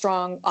are a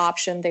strong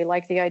option. They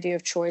like the idea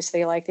of choice.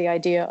 They like the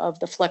idea of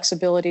the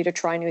flexibility to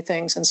try new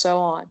things and so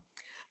on.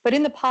 But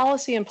in the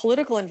policy and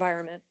political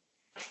environment,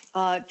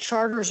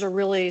 charters are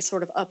really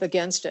sort of up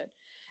against it.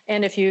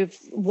 And if you've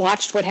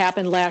watched what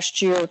happened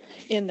last year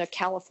in the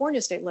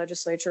California state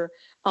legislature,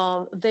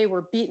 they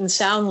were beaten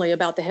soundly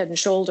about the head and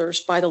shoulders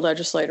by the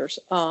legislators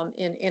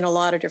in a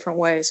lot of different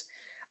ways.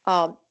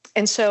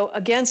 And so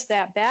against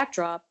that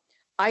backdrop,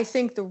 I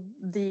think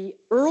the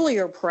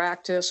earlier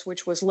practice,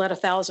 which was let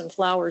 1,000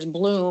 flowers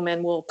bloom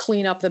and we'll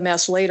clean up the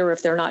mess later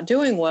if they're not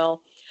doing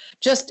well,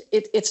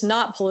 it's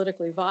not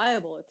politically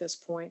viable at this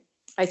point.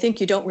 I think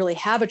you don't really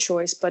have a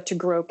choice but to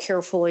grow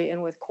carefully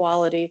and with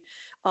quality,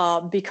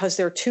 because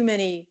there are too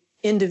many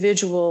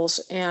individuals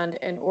and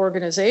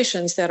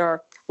organizations that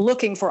are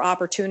looking for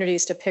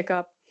opportunities to pick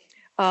up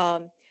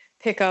the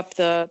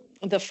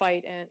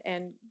fight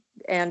and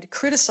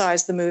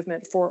criticize the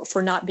movement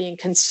for not being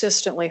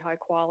consistently high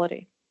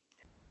quality.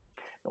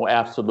 No,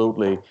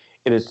 absolutely.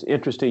 It is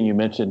interesting you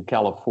mentioned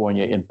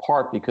California, in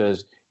part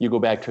because you go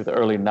back to the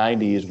early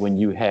 90s when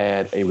you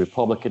had a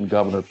Republican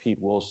governor, Pete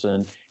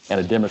Wilson, and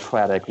a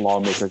Democratic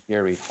lawmaker,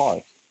 Gary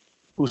Hart,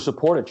 who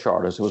supported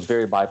charters. It was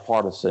very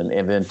bipartisan.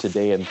 And then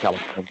today in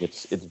California,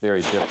 it's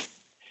very different.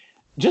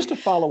 Just to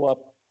follow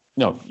up,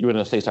 no, you were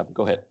going to say something.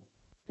 Go ahead.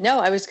 No,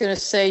 I was going to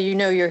say,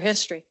 your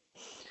history.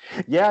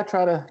 Yeah, I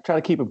try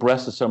to keep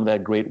abreast of some of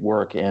that great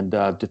work, and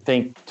to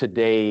think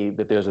today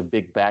that there's a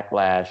big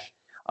backlash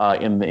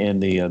in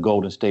the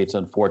Golden State's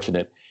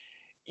unfortunate.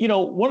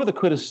 One of the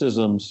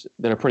criticisms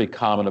that are pretty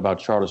common about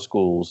charter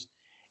schools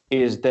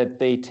is that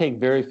they take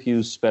very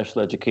few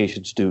special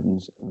education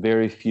students,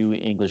 very few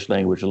English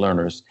language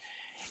learners.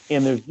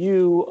 In the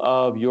view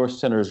of your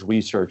center's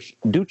research,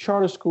 do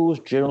charter schools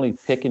generally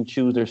pick and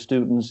choose their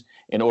students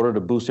in order to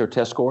boost their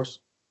test scores?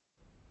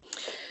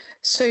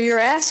 So you're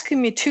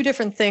asking me two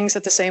different things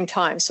at the same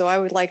time, so I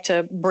would like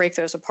to break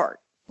those apart.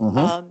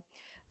 Mm-hmm.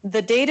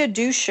 The data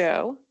do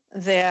show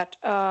that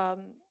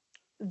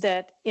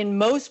that in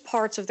most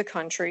parts of the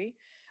country,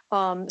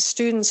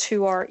 students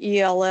who are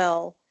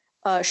ELL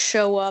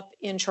show up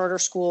in charter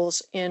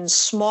schools in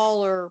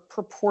smaller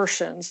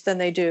proportions than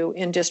they do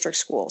in district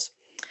schools.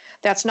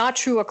 That's not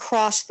true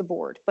across the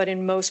board, but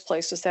in most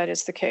places that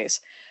is the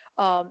case.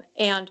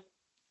 And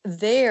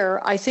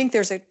there, I think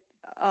there's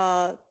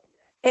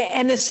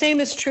and the same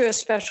is true of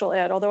special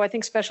ed, although I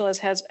think special ed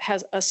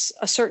has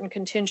a certain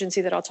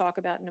contingency that I'll talk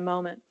about in a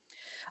moment.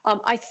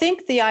 I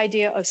think the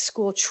idea of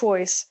school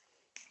choice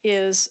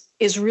is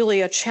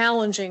really a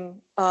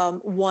challenging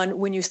one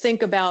when you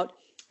think about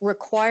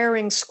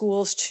requiring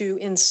schools to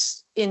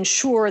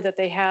ensure that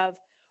they have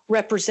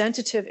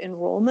representative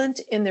enrollment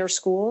in their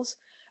schools,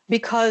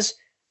 because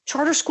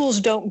charter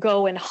schools don't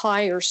go and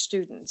hire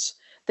students.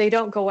 They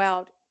don't go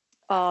out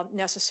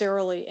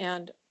necessarily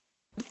and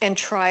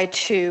try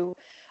to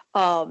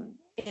and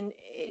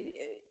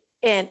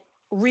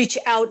reach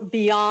out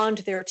beyond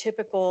their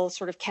typical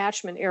sort of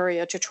catchment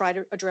area to try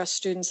to address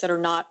students that are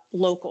not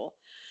local.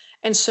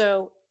 And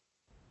so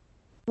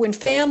when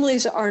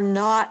families are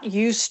not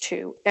used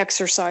to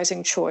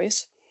exercising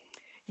choice,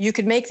 you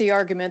could make the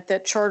argument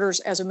that charters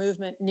as a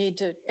movement need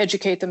to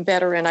educate them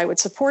better, and I would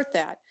support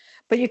that.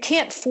 But you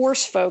can't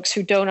force folks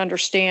who don't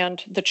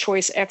understand the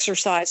choice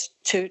exercise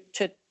to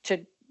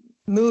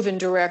move in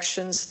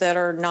directions that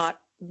are not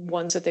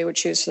ones that they would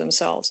choose for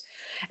themselves.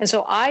 And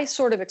so I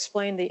sort of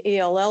explain the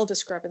ELL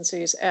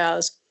discrepancies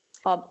as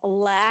a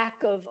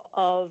lack of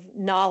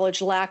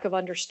knowledge, lack of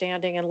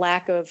understanding, and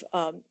lack of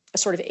a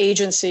sort of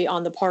agency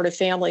on the part of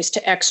families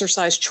to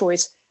exercise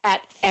choice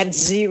at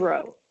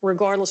zero,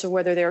 regardless of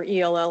whether they're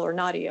ELL or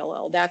not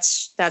ELL.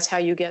 That's how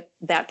you get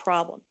that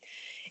problem.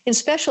 In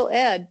special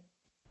ed,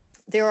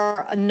 there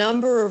are a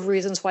number of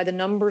reasons why the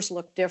numbers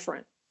look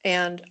different,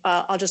 and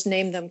I'll just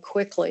name them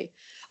quickly.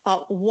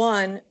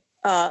 One,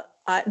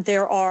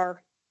 there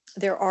are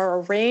a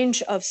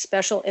range of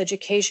special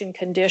education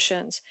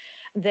conditions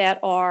that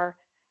are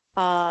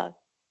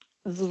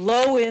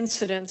low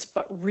incidence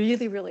but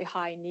really, really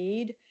high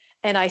need.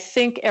 And I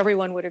think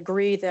everyone would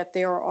agree that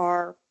there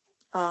are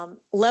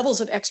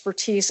levels of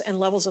expertise and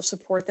levels of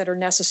support that are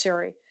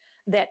necessary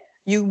that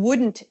you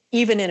wouldn't,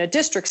 even in a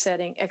district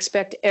setting,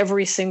 expect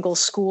every single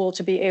school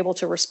to be able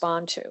to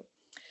respond to.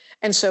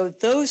 And so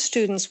those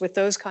students with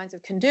those kinds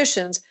of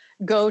conditions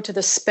go to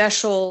the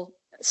special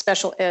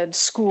ed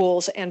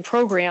schools and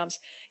programs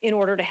in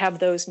order to have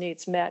those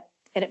needs met.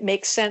 And it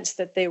makes sense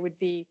that they would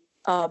be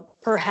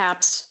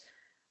perhaps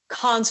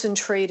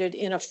concentrated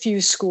in a few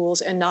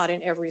schools and not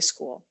in every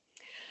school.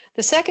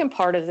 The second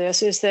part of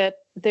this is that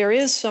there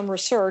is some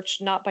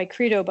research, not by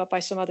CREDO, but by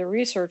some other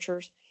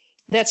researchers,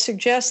 that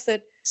suggests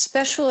that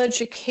special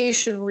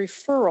education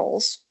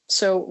referrals,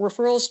 so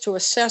referrals to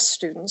assess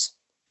students,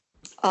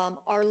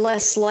 are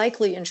less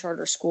likely in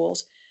charter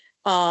schools.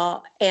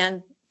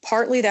 And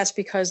partly that's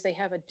because they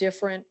have a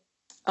different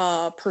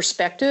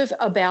perspective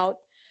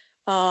about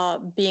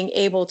being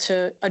able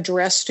to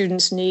address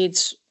students'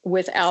 needs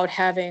without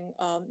having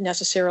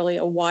necessarily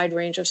a wide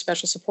range of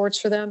special supports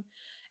for them.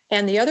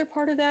 And the other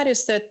part of that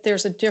is that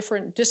there's a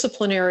different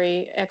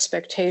disciplinary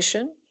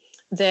expectation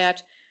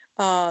that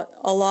a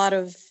lot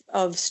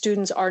of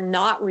students are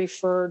not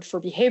referred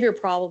for behavior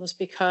problems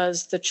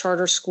because the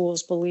charter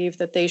schools believe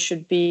that they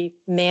should be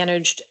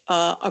managed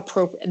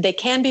they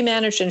can be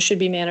managed and should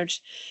be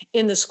managed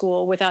in the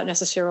school without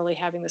necessarily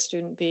having the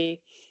student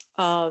be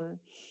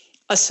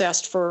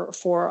assessed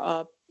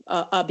for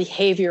a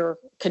behavior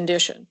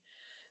condition.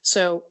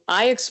 So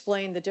I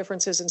explained the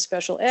differences in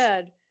special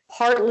ed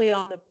partly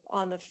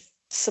on the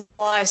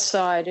supply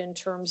side in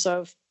terms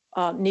of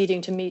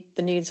needing to meet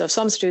the needs of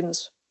some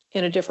students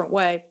in a different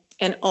way,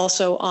 and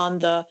also on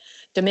the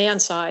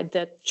demand side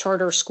that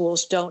charter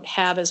schools don't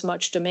have as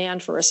much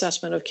demand for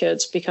assessment of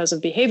kids because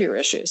of behavior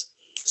issues.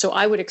 So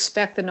I would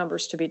expect the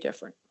numbers to be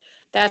different.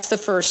 That's the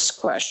first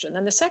question.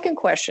 And the second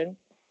question,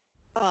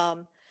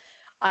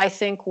 I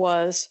think,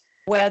 was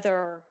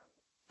whether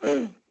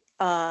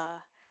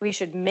we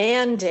should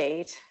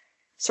mandate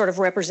sort of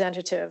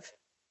representative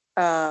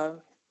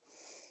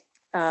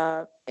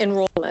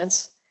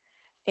enrollments.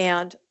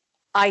 And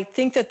I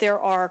think that there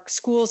are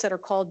schools that are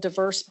called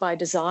diverse by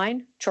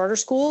design, charter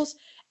schools,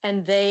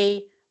 and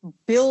they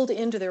build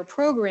into their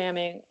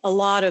programming a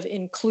lot of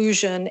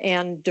inclusion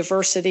and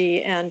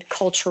diversity and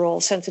cultural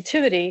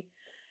sensitivity.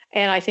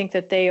 And I think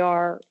that they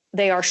are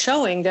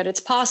showing that it's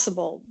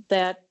possible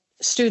that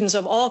students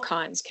of all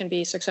kinds can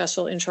be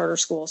successful in charter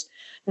schools,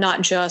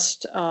 not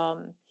just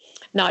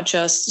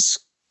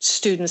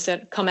students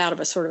that come out of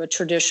a sort of a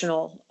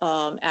traditional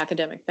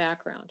academic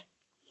background.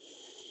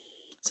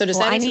 So does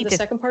that answer the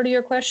second part of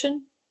your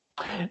question?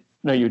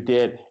 No, you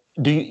did.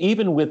 Do you,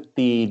 even with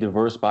the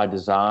diverse by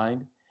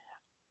design,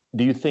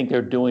 do you think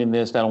they're doing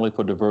this not only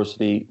for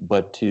diversity,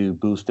 but to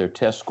boost their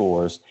test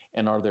scores?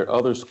 And are there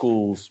other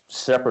schools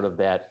separate of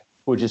that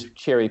who are just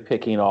cherry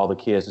picking all the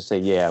kids to say,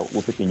 yeah,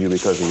 we're picking you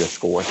because of your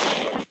scores?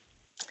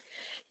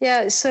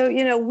 Yeah,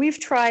 so, we've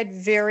tried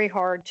very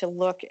hard to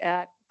look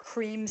at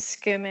cream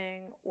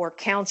skimming or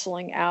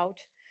counseling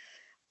out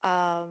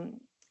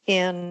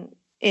in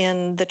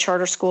the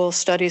charter school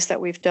studies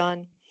that we've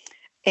done.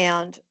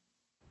 And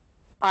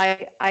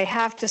I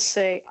have to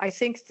say, I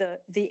think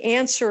the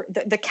answer,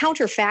 the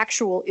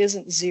counterfactual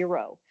isn't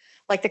zero.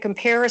 Like the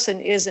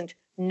comparison isn't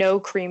no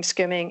cream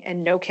skimming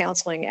and no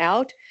counseling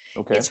out.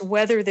 Okay. It's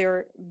whether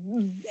they're,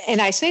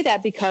 and I say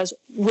that because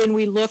when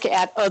we look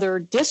at other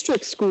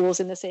district schools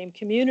in the same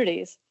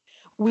communities,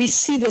 we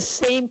see the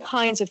same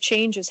kinds of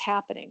changes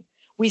happening.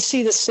 We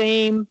see the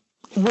same,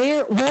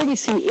 where we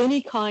see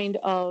any kind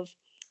of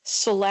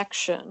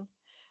selection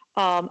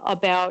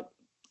about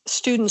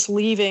students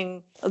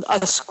leaving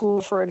a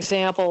school, for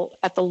example,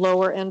 at the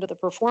lower end of the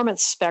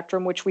performance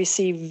spectrum, which we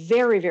see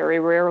very, very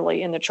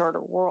rarely in the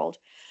charter world.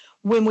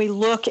 When we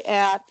look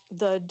at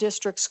the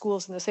district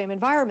schools in the same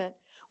environment,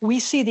 we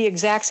see the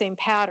exact same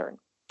pattern.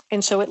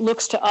 And so it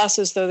looks to us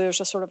as though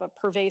there's a sort of a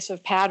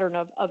pervasive pattern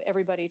of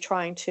everybody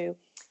trying to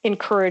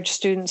encourage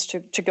students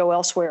to go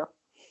elsewhere.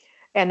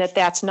 And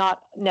that's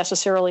not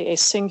necessarily a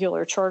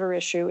singular charter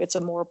issue. It's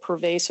a more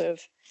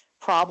pervasive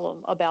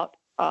problem about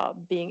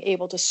being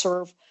able to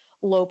serve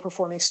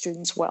low-performing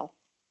students well.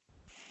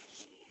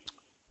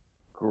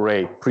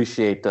 Great.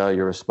 Appreciate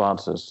your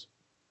responses.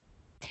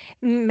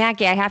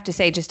 Macke, I have to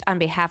say, just on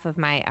behalf of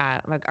my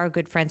our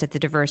good friends at the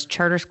Diverse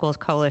Charter Schools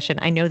Coalition,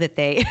 I know that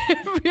they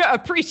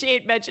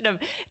appreciate mention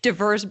of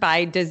diverse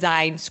by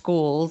design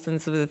schools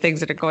and some of the things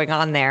that are going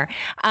on there.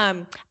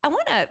 I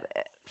want to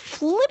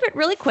flip it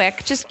really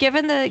quick, just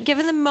given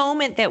the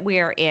moment that we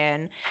are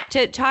in,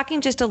 to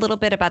talking just a little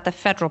bit about the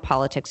federal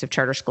politics of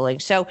charter schooling.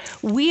 So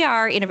we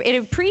are in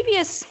a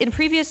previous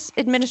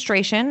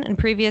administration, in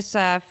previous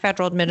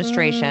federal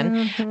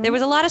administration, there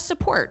was a lot of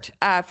support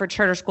for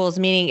charter schools.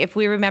 Meaning, if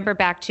we remember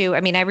back to,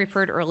 I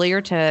referred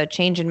earlier to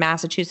change in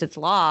Massachusetts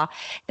law.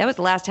 That was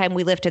the last time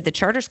we lifted the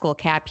charter school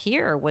cap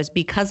here, was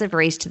because of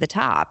Race to the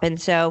Top,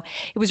 and so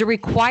it was a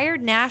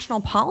required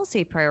national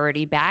policy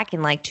priority back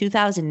in like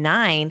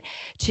 2009.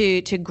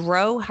 To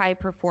grow high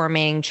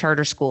performing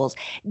charter schools.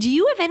 Do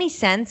you have any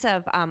sense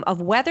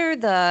of whether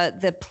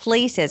the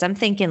places, I'm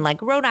thinking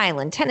like Rhode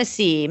Island,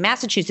 Tennessee,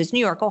 Massachusetts, New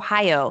York,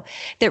 Ohio,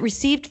 that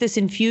received this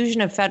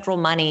infusion of federal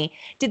money,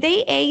 did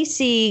they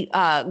see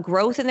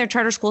growth in their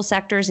charter school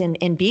sectors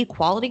and B,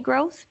 quality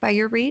growth by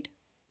your read?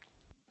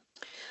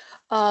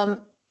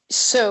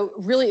 So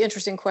really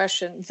interesting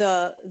question.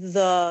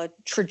 The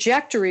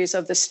trajectories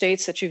of the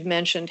states that you've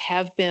mentioned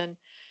have been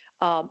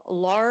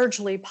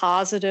largely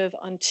positive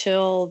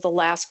until the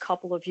last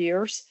couple of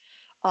years.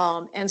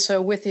 And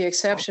so with the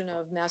exception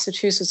of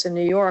Massachusetts and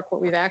New York,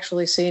 what we've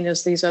actually seen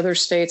is these other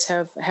states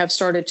have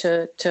started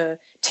to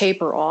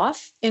taper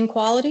off in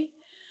quality.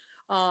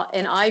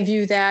 And I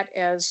view that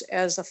as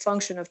a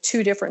function of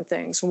two different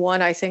things.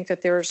 One, I think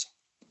that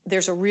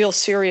there's a real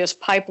serious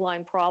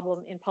pipeline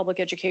problem in public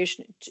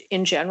education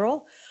in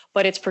general,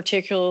 but it's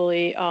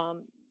particularly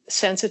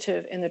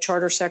sensitive in the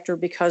charter sector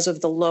because of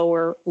the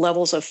lower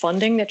levels of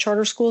funding that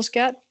charter schools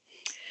get.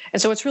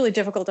 And so it's really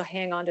difficult to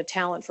hang on to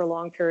talent for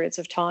long periods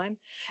of time.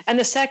 And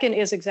the second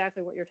is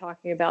exactly what you're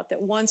talking about,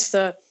 that once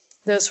the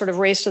sort of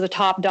race to the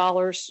top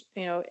dollars,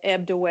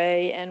 ebbed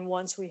away, and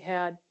once we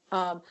had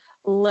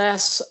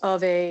less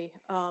of a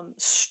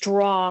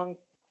strong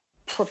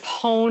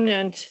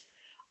proponent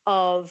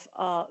of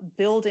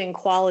building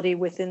quality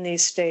within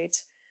these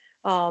states,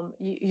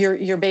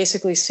 you're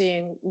basically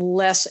seeing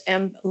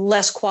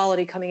less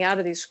quality coming out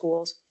of these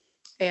schools,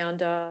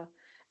 and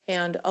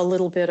a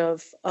little bit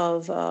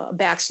of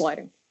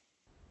backsliding.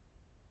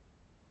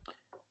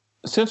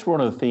 Since we're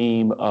on the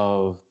theme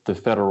of the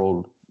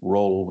federal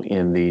role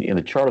in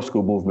the charter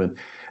school movement.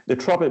 The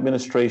Trump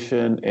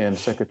administration and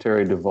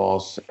Secretary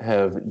DeVos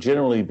have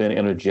generally been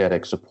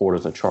energetic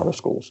supporters of charter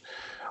schools.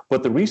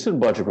 But the recent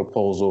budget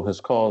proposal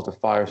has caused a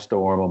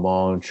firestorm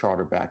among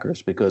charter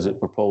backers because it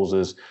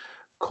proposes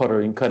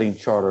cutting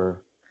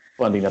charter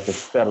funding at the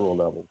federal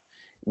level.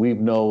 We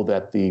know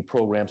that the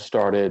program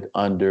started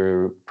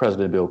under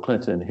President Bill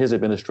Clinton. His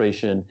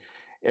administration,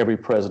 every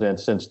president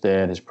since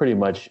then, has pretty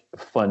much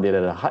funded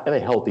at a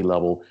healthy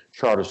level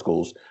charter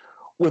schools.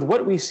 With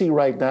what we see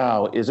right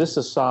now, is this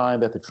a sign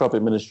that the Trump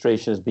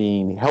administration is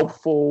being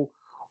helpful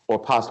or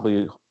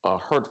possibly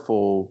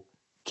hurtful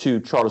to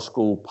charter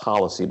school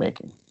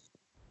policymaking?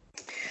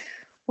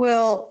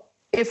 Well,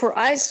 if we're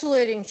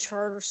isolating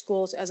charter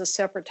schools as a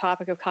separate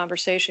topic of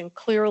conversation,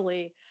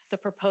 clearly the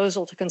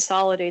proposal to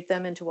consolidate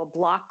them into a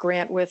block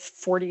grant with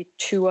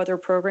 42 other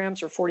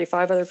programs or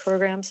 45 other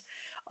programs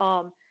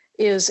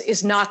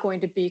is not going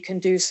to be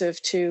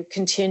conducive to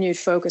continued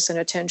focus and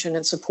attention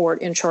and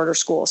support in charter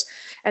schools.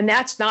 And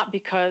that's not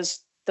because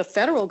the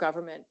federal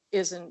government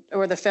isn't,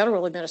 or the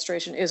federal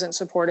administration isn't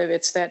supportive.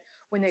 It's that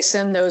when they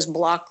send those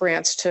block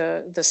grants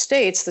to the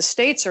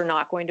states are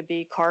not going to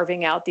be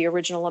carving out the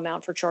original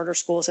amount for charter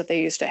schools that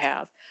they used to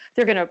have.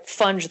 They're going to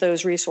fund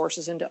those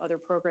resources into other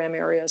program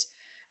areas.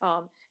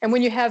 And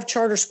when you have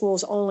charter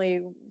schools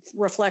only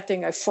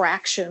reflecting a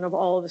fraction of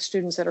all of the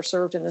students that are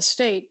served in the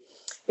state,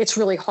 it's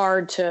really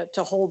hard to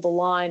hold the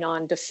line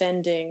on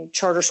defending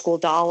charter school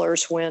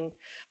dollars when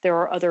there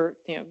are other,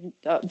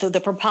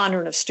 the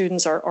preponderance of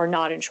students are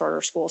not in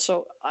charter school.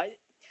 So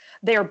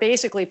they are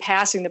basically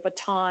passing the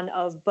baton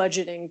of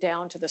budgeting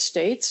down to the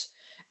states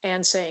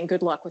and saying,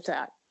 good luck with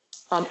that.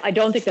 I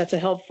don't think that's a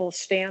helpful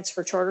stance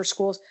for charter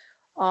schools.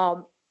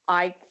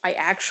 I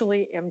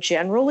actually am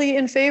generally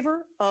in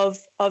favor of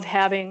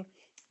having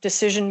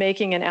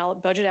decision-making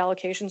and budget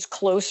allocations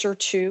closer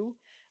to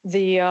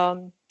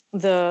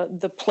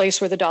the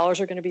place where the dollars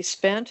are going to be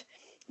spent.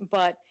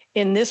 But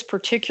in this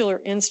particular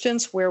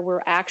instance where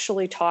we're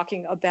actually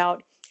talking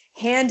about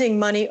handing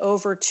money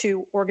over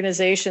to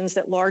organizations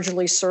that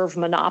largely serve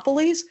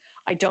monopolies,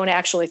 I don't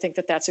actually think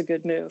that that's a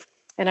good move.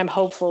 And I'm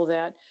hopeful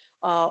that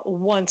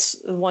once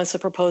the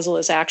proposal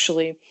is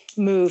actually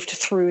moved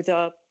through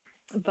the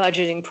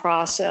budgeting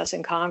process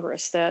in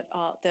Congress,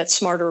 that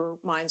smarter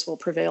minds will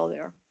prevail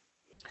there.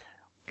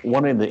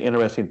 One of the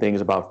interesting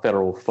things about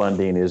federal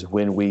funding is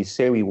when we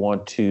say we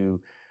want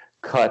to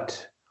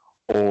cut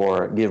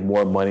or give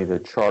more money to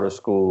charter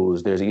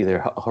schools, there's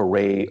either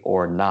hooray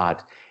or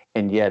not.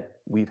 And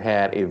yet we've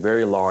had a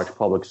very large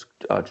public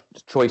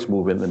choice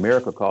movement in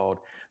America called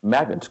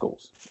magnet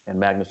schools. And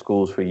magnet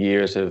schools for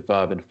years have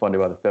been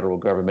funded by the federal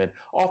government,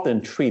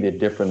 often treated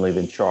differently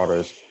than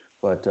charters.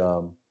 But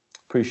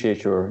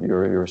appreciate your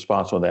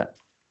response on that.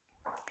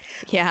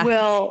 Yeah.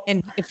 Well,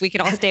 and if we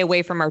could all stay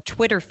away from our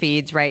Twitter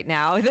feeds right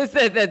now,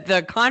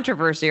 the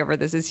controversy over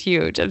this is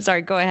huge. I'm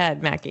sorry. Go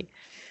ahead, Macke.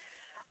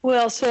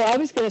 Well, so I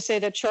was going to say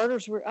that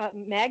charters were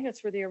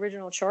magnets were the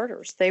original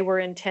charters. They were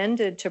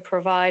intended to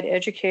provide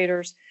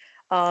educators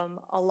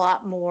a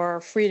lot more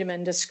freedom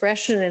and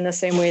discretion in the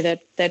same way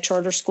that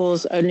charter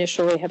schools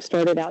initially have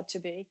started out to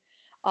be.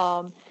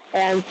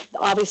 And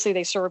obviously,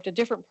 they served a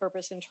different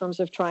purpose in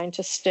terms of trying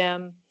to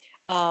stem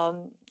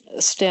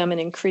and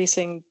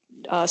increasing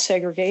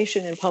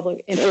segregation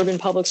in urban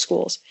public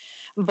schools.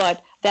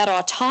 But that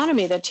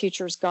autonomy that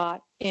teachers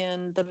got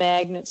in the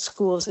magnet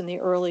schools in the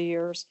early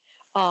years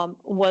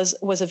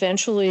was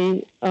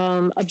eventually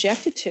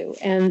objected to,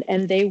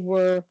 and they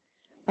were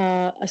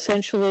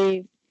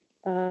essentially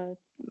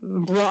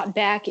brought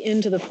back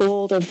into the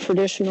fold of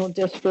traditional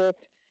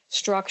district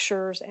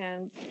structures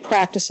and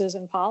practices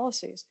and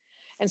policies.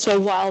 And so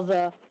while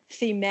the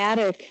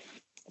thematic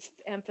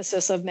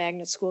emphasis of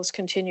magnet schools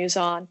continues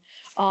on,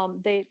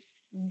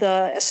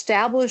 the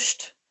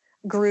established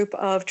group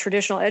of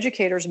traditional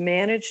educators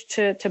managed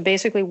to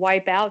basically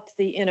wipe out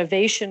the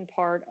innovation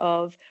part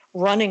of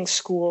running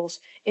schools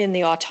in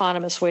the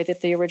autonomous way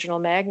that the original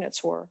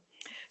magnets were.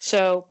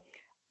 So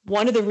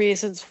one of the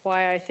reasons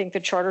why I think the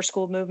charter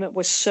school movement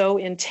was so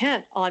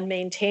intent on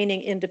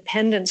maintaining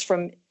independence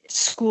from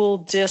school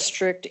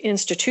district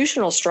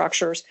institutional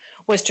structures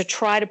was to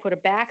try to put a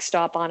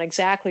backstop on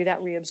exactly that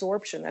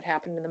reabsorption that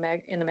happened in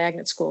the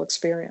magnet school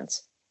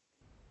experience.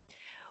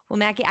 Well,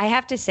 Macke, I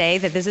have to say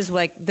that this is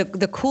like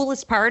the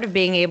coolest part of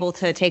being able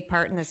to take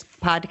part in this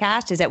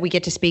podcast is that we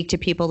get to speak to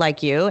people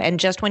like you. And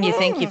just when you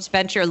think you've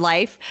spent your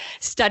life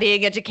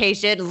studying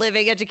education,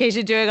 living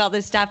education, doing all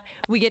this stuff,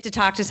 we get to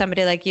talk to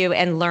somebody like you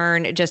and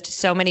learn just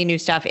so many new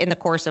stuff in the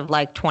course of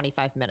like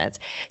 25 minutes.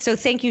 So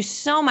thank you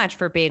so much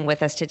for being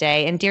with us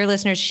today. And dear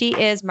listeners, she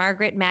is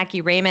Margaret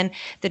Macke Raymond,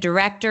 the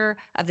director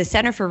of the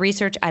Center for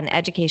Research on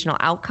Educational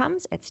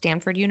Outcomes at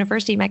Stanford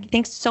University. Macke,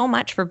 thanks so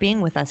much for being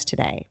with us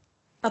today.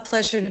 A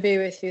pleasure to be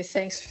with you.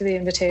 Thanks for the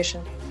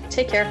invitation.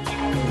 Take care.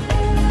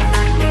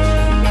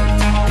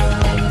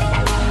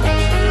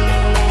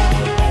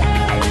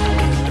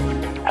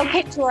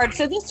 Okay, George.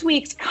 So this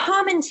week's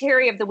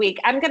commentary of the week,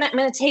 I'm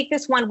gonna take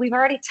this one. We've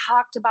already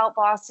talked about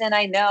Boston.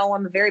 I know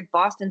I'm very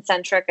Boston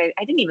centric. I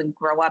didn't even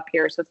grow up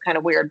here, so it's kind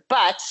of weird.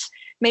 But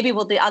maybe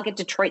I'll get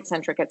Detroit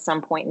centric at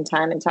some point in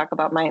time and talk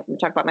about my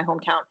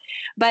hometown.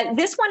 But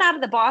this one out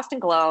of the Boston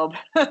Globe,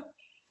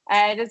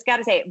 I just got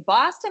to say,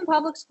 Boston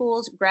Public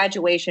Schools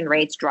graduation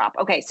rates drop.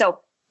 Okay, so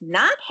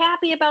not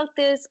happy about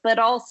this, but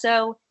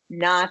also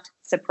not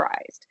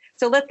surprised.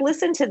 So let's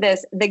listen to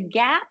this. The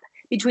gap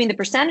between the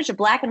percentage of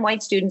Black and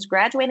white students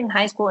graduating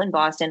high school in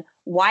Boston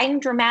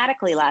widened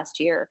dramatically last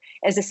year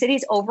as the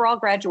city's overall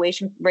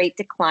graduation rate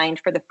declined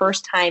for the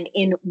first time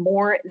in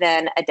more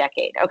than a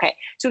decade. Okay,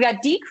 so we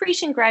got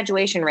decreasing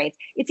graduation rates.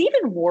 It's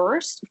even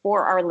worse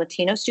for our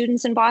Latino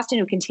students in Boston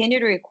who continue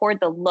to record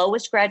the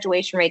lowest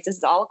graduation rates. This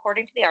is all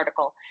according to the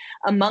article,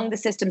 among the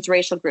system's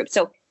racial groups.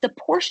 So the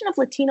portion of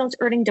Latinos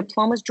earning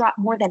diplomas dropped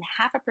more than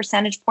half a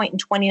percentage point in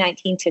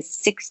 2019 to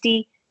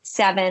 67%.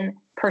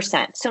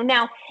 So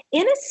now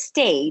in a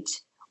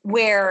state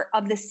where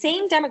of the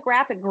same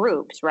demographic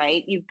groups,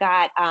 right, you've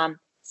got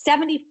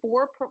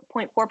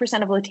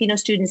 74.4% of Latino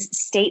students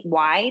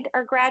statewide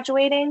are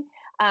graduating.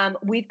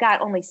 We've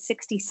got only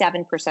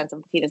 67%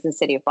 of Latinos in the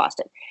city of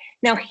Boston.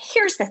 Now,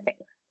 here's the thing.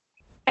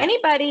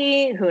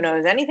 Anybody who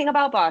knows anything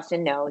about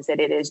Boston knows that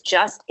it is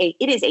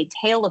a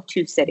tale of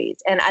two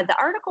cities. And the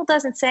article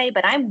doesn't say,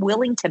 but I'm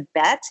willing to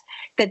bet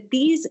that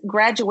these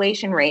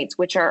graduation rates,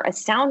 which are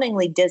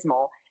astoundingly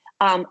dismal,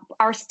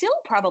 are still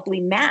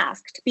probably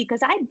masked because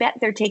I bet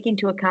they're taking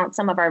into account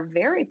some of our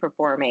very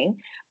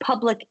performing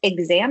public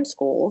exam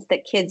schools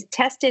that kids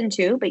test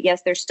into, but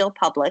yes, they're still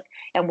public.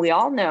 And we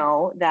all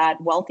know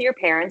that wealthier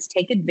parents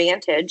take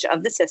advantage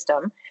of the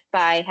system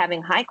by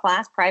having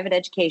high-class private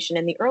education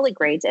in the early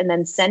grades and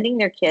then sending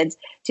their kids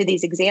to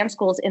these exam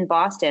schools in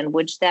Boston,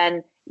 which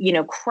then,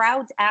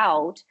 crowds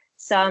out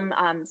some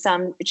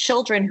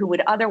children who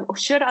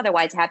should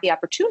otherwise have the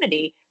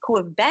opportunity, who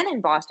have been in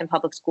Boston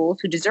public schools,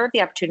 who deserve the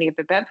opportunity, have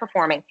been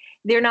performing.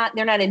 They're not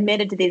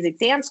admitted to these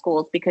exam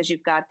schools because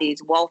you've got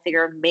these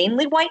wealthier,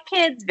 mainly white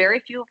kids, very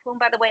few of whom,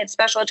 by the way, have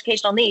special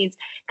educational needs,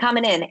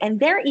 coming in. And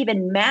they're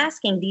even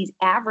masking these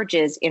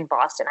averages in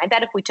Boston. I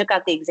bet if we took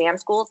out the exam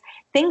schools,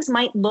 things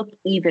might look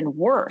even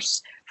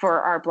worse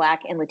for our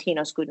Black and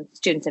Latino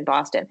students in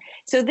Boston.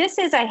 So this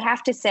is, I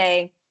have to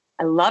say,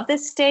 I love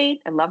this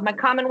state. I love my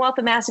Commonwealth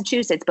of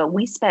Massachusetts, but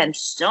we spend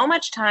so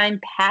much time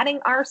patting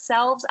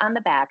ourselves on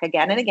the back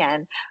again and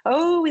again.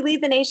 Oh, we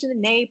lead the nation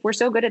in NAEP. We're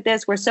so good at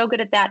this. We're so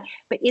good at that.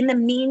 But in the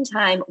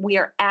meantime, we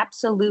are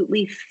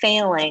absolutely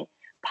failing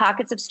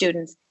pockets of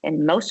students.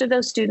 And most of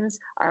those students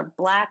are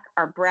Black,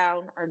 are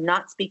brown, are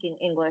not speaking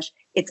English.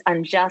 It's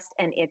unjust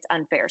and it's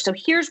unfair. So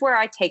here's where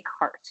I take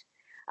heart.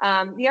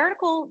 The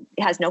article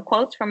has no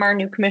quotes from our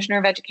new Commissioner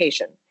of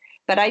Education.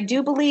 But I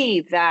do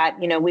believe that,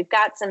 we've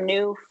got some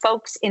new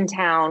folks in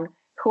town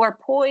who are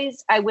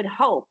poised, I would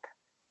hope,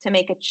 to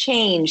make a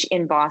change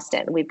in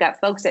Boston. We've got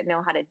folks that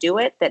know how to do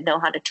it, that know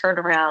how to turn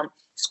around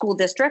school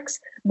districts.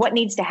 What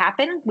needs to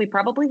happen? We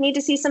probably need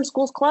to see some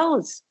schools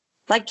close,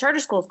 like charter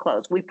schools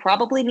close. We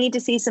probably need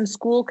to see some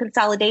school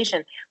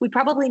consolidation. We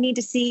probably need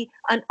to see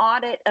an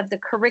audit of the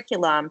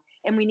curriculum,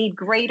 and we need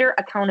greater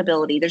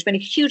accountability. There's been a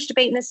huge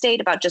debate in the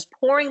state about just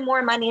pouring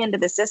more money into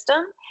the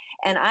system.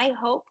 And I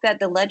hope that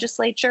the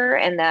legislature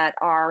and that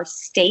our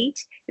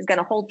state is going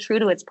to hold true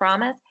to its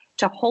promise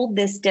to hold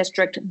this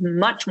district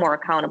much more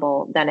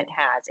accountable than it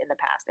has in the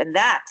past. And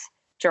that,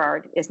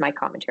 Gerard, is my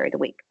commentary of the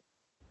week.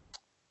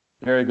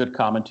 Very good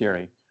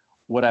commentary.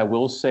 What I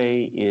will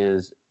say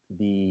is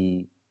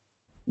the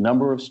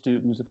number of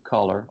students of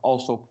color,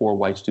 also poor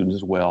white students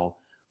as well,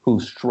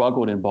 who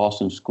struggled in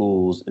Boston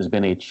schools has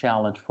been a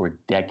challenge for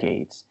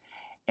decades.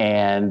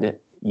 And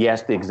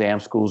yes, the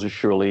exam schools are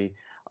surely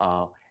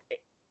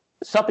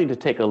something to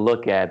take a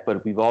look at,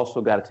 but we've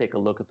also got to take a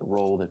look at the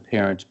role that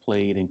parents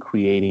played in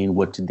creating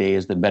what today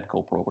is the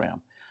MEDCO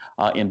program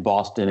in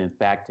Boston, in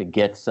fact, to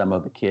get some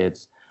of the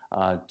kids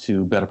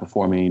to better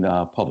performing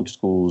public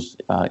schools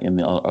in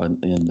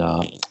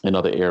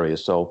other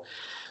areas. So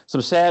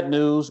some sad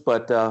news,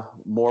 but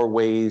more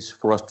ways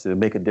for us to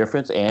make a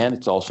difference. And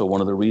it's also one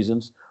of the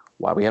reasons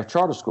why we have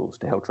charter schools,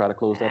 to help try to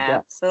close that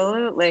gap.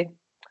 Absolutely.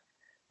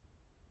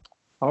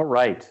 All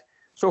right.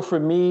 So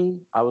for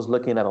me, I was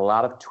looking at a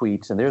lot of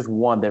tweets, and there's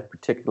one that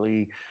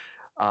particularly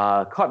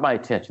caught my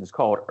attention. It's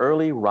called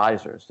Early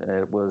Risers, and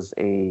it was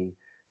a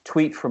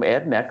tweet from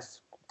Ed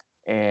Nex.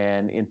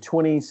 And in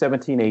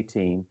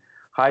 2017-18,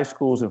 high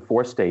schools in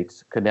 4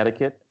 states,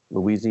 Connecticut,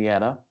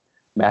 Louisiana,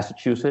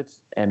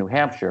 Massachusetts, and New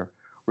Hampshire,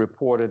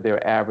 reported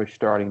their average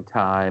starting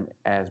time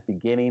as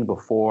beginning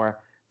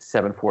before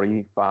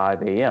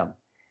 7:45 a.m.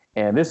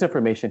 And this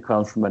information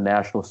comes from a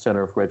National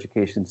Center for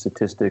Education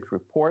Statistics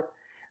report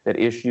that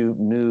issued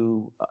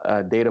new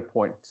data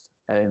points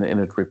in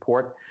its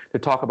report to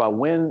talk about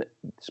when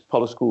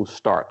public schools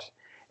start.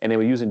 And they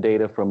were using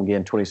data from,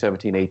 again,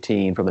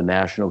 2017-18 from the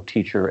National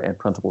Teacher and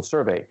Principal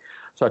Survey.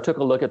 So I took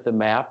a look at the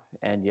map,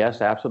 and yes,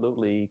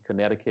 absolutely,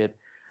 Connecticut,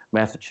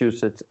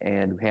 Massachusetts,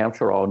 and New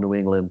Hampshire, all New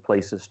England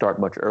places, start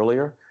much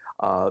earlier.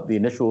 The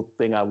initial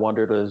thing I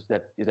wondered is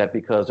that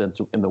because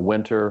in the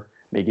winter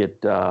may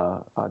get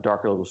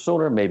darker a little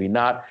sooner, maybe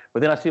not.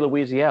 But then I see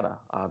Louisiana,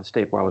 the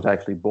state where I was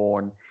actually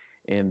born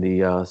in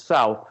the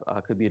South,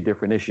 could be a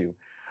different issue.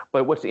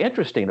 But what's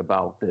interesting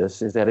about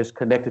this is that it's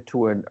connected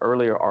to an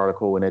earlier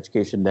article in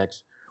Education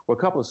Next, where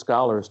a couple of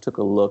scholars took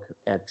a look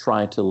at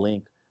trying to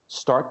link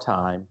start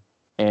time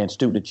and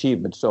student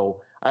achievement.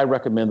 So I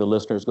recommend the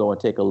listeners go and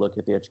take a look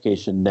at the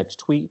Education Next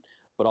tweet,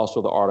 but also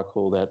the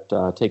article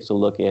that takes a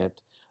look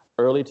at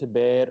early to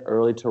bed,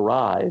 early to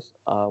rise.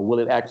 Will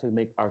it actually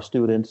make our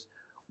students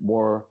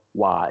more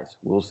wise?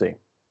 We'll see.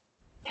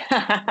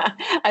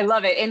 I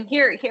love it. And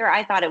here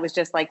I thought it was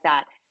just like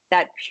that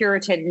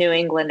Puritan New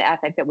England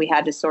ethic that we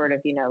had to sort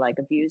of, like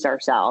abuse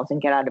ourselves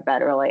and get out of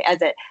bed early.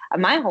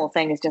 My whole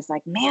thing is just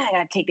like, man, I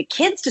got to take the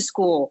kids to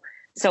school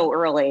so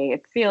early.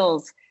 It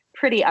feels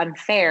pretty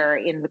unfair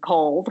in the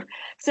cold.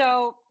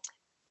 So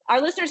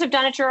our listeners have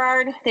done it,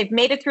 Gerard. They've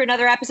made it through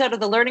another episode of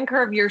The Learning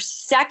Curve, your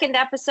second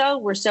episode.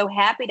 We're so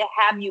happy to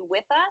have you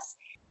with us.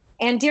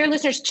 And dear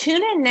listeners,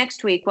 tune in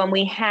next week when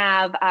we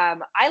have,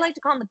 I like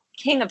to call him the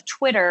king of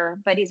Twitter,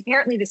 but he's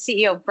apparently the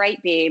CEO of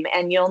Brightbeam,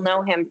 and you'll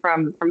know him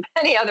from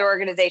many other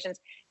organizations.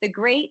 The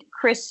great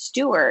Chris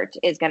Stewart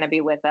is going to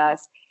be with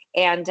us.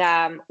 And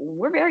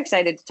we're very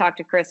excited to talk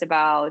to Chris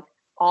about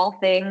all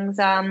things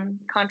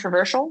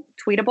controversial,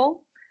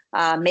 tweetable,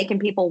 making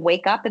people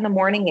wake up in the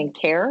morning and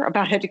care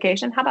about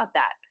education. How about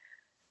that?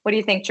 What do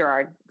you think,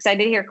 Gerard?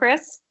 Excited to hear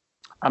Chris?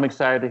 I'm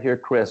excited to hear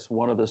Chris,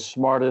 one of the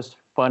smartest,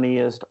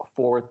 funniest,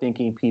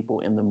 forward-thinking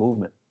people in the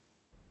movement.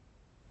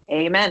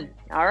 Amen.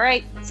 All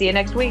right. See you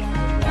next week.